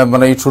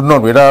 মানে ইট শুড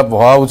নট, এটা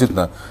হওয়া উচিত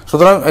না।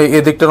 সুতরাং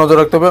এই দিকটা নজর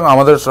রাখতে হবে,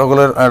 আমাদের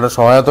সকলের একটা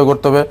সহায়তা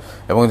করতে হবে,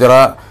 এবং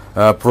যারা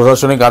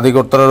প্রশাসনিক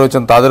আধিকর্তারা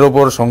রয়েছেন তাদের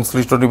উপর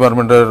সংশ্লিষ্ট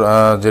ডিপার্টমেন্টের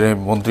যে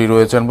মন্ত্রী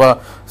রয়েছেন বা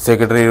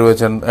সেক্রেটারি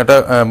রয়েছেন, এটা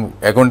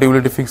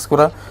অ্যাকাউন্টেবিলিটি ফিক্স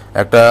করা,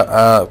 একটা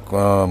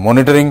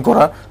মনিটরিং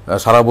করা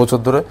সারা বছর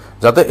ধরে,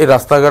 যাতে এই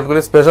রাস্তাঘাটগুলি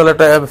স্পেশাল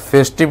একটা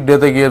ফেস্টিভ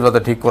ডেতে গিয়ে যাতে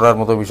ঠিক করার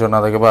মতো বিষয় না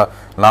থাকে, বা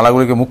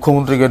নালাগুলিকে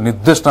মুখ্যমন্ত্রীকে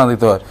নির্দেশ না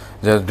দিতে হয়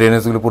যে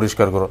ড্রেনেজগুলি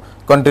পরিষ্কার করো।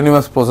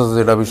 কন্টিনিউয়াস প্রসেস,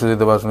 যেটা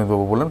বিশ্বজিৎ বা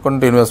সুনীতবাবু বললেন,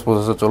 কন্টিনিউয়াস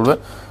প্রসেসে চলবে,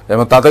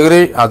 এবং তাতে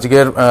করেই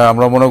আজকের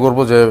আমরা মনে করব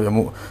যে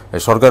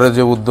সরকারের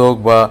যে উদ্যোগ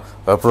বা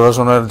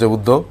প্রশাসনের যে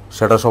উদ্যোগ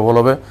সেটা সফল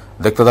হবে।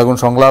 দেখতে থাকুন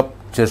সংলাপ,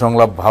 যে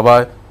সংলাপ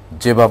ভাবায়,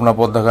 যে ভাবনা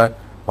পথ দেখায়।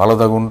 ভালো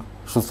থাকুন,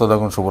 সুস্থ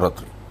থাকুন,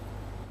 শুভরাত্রি।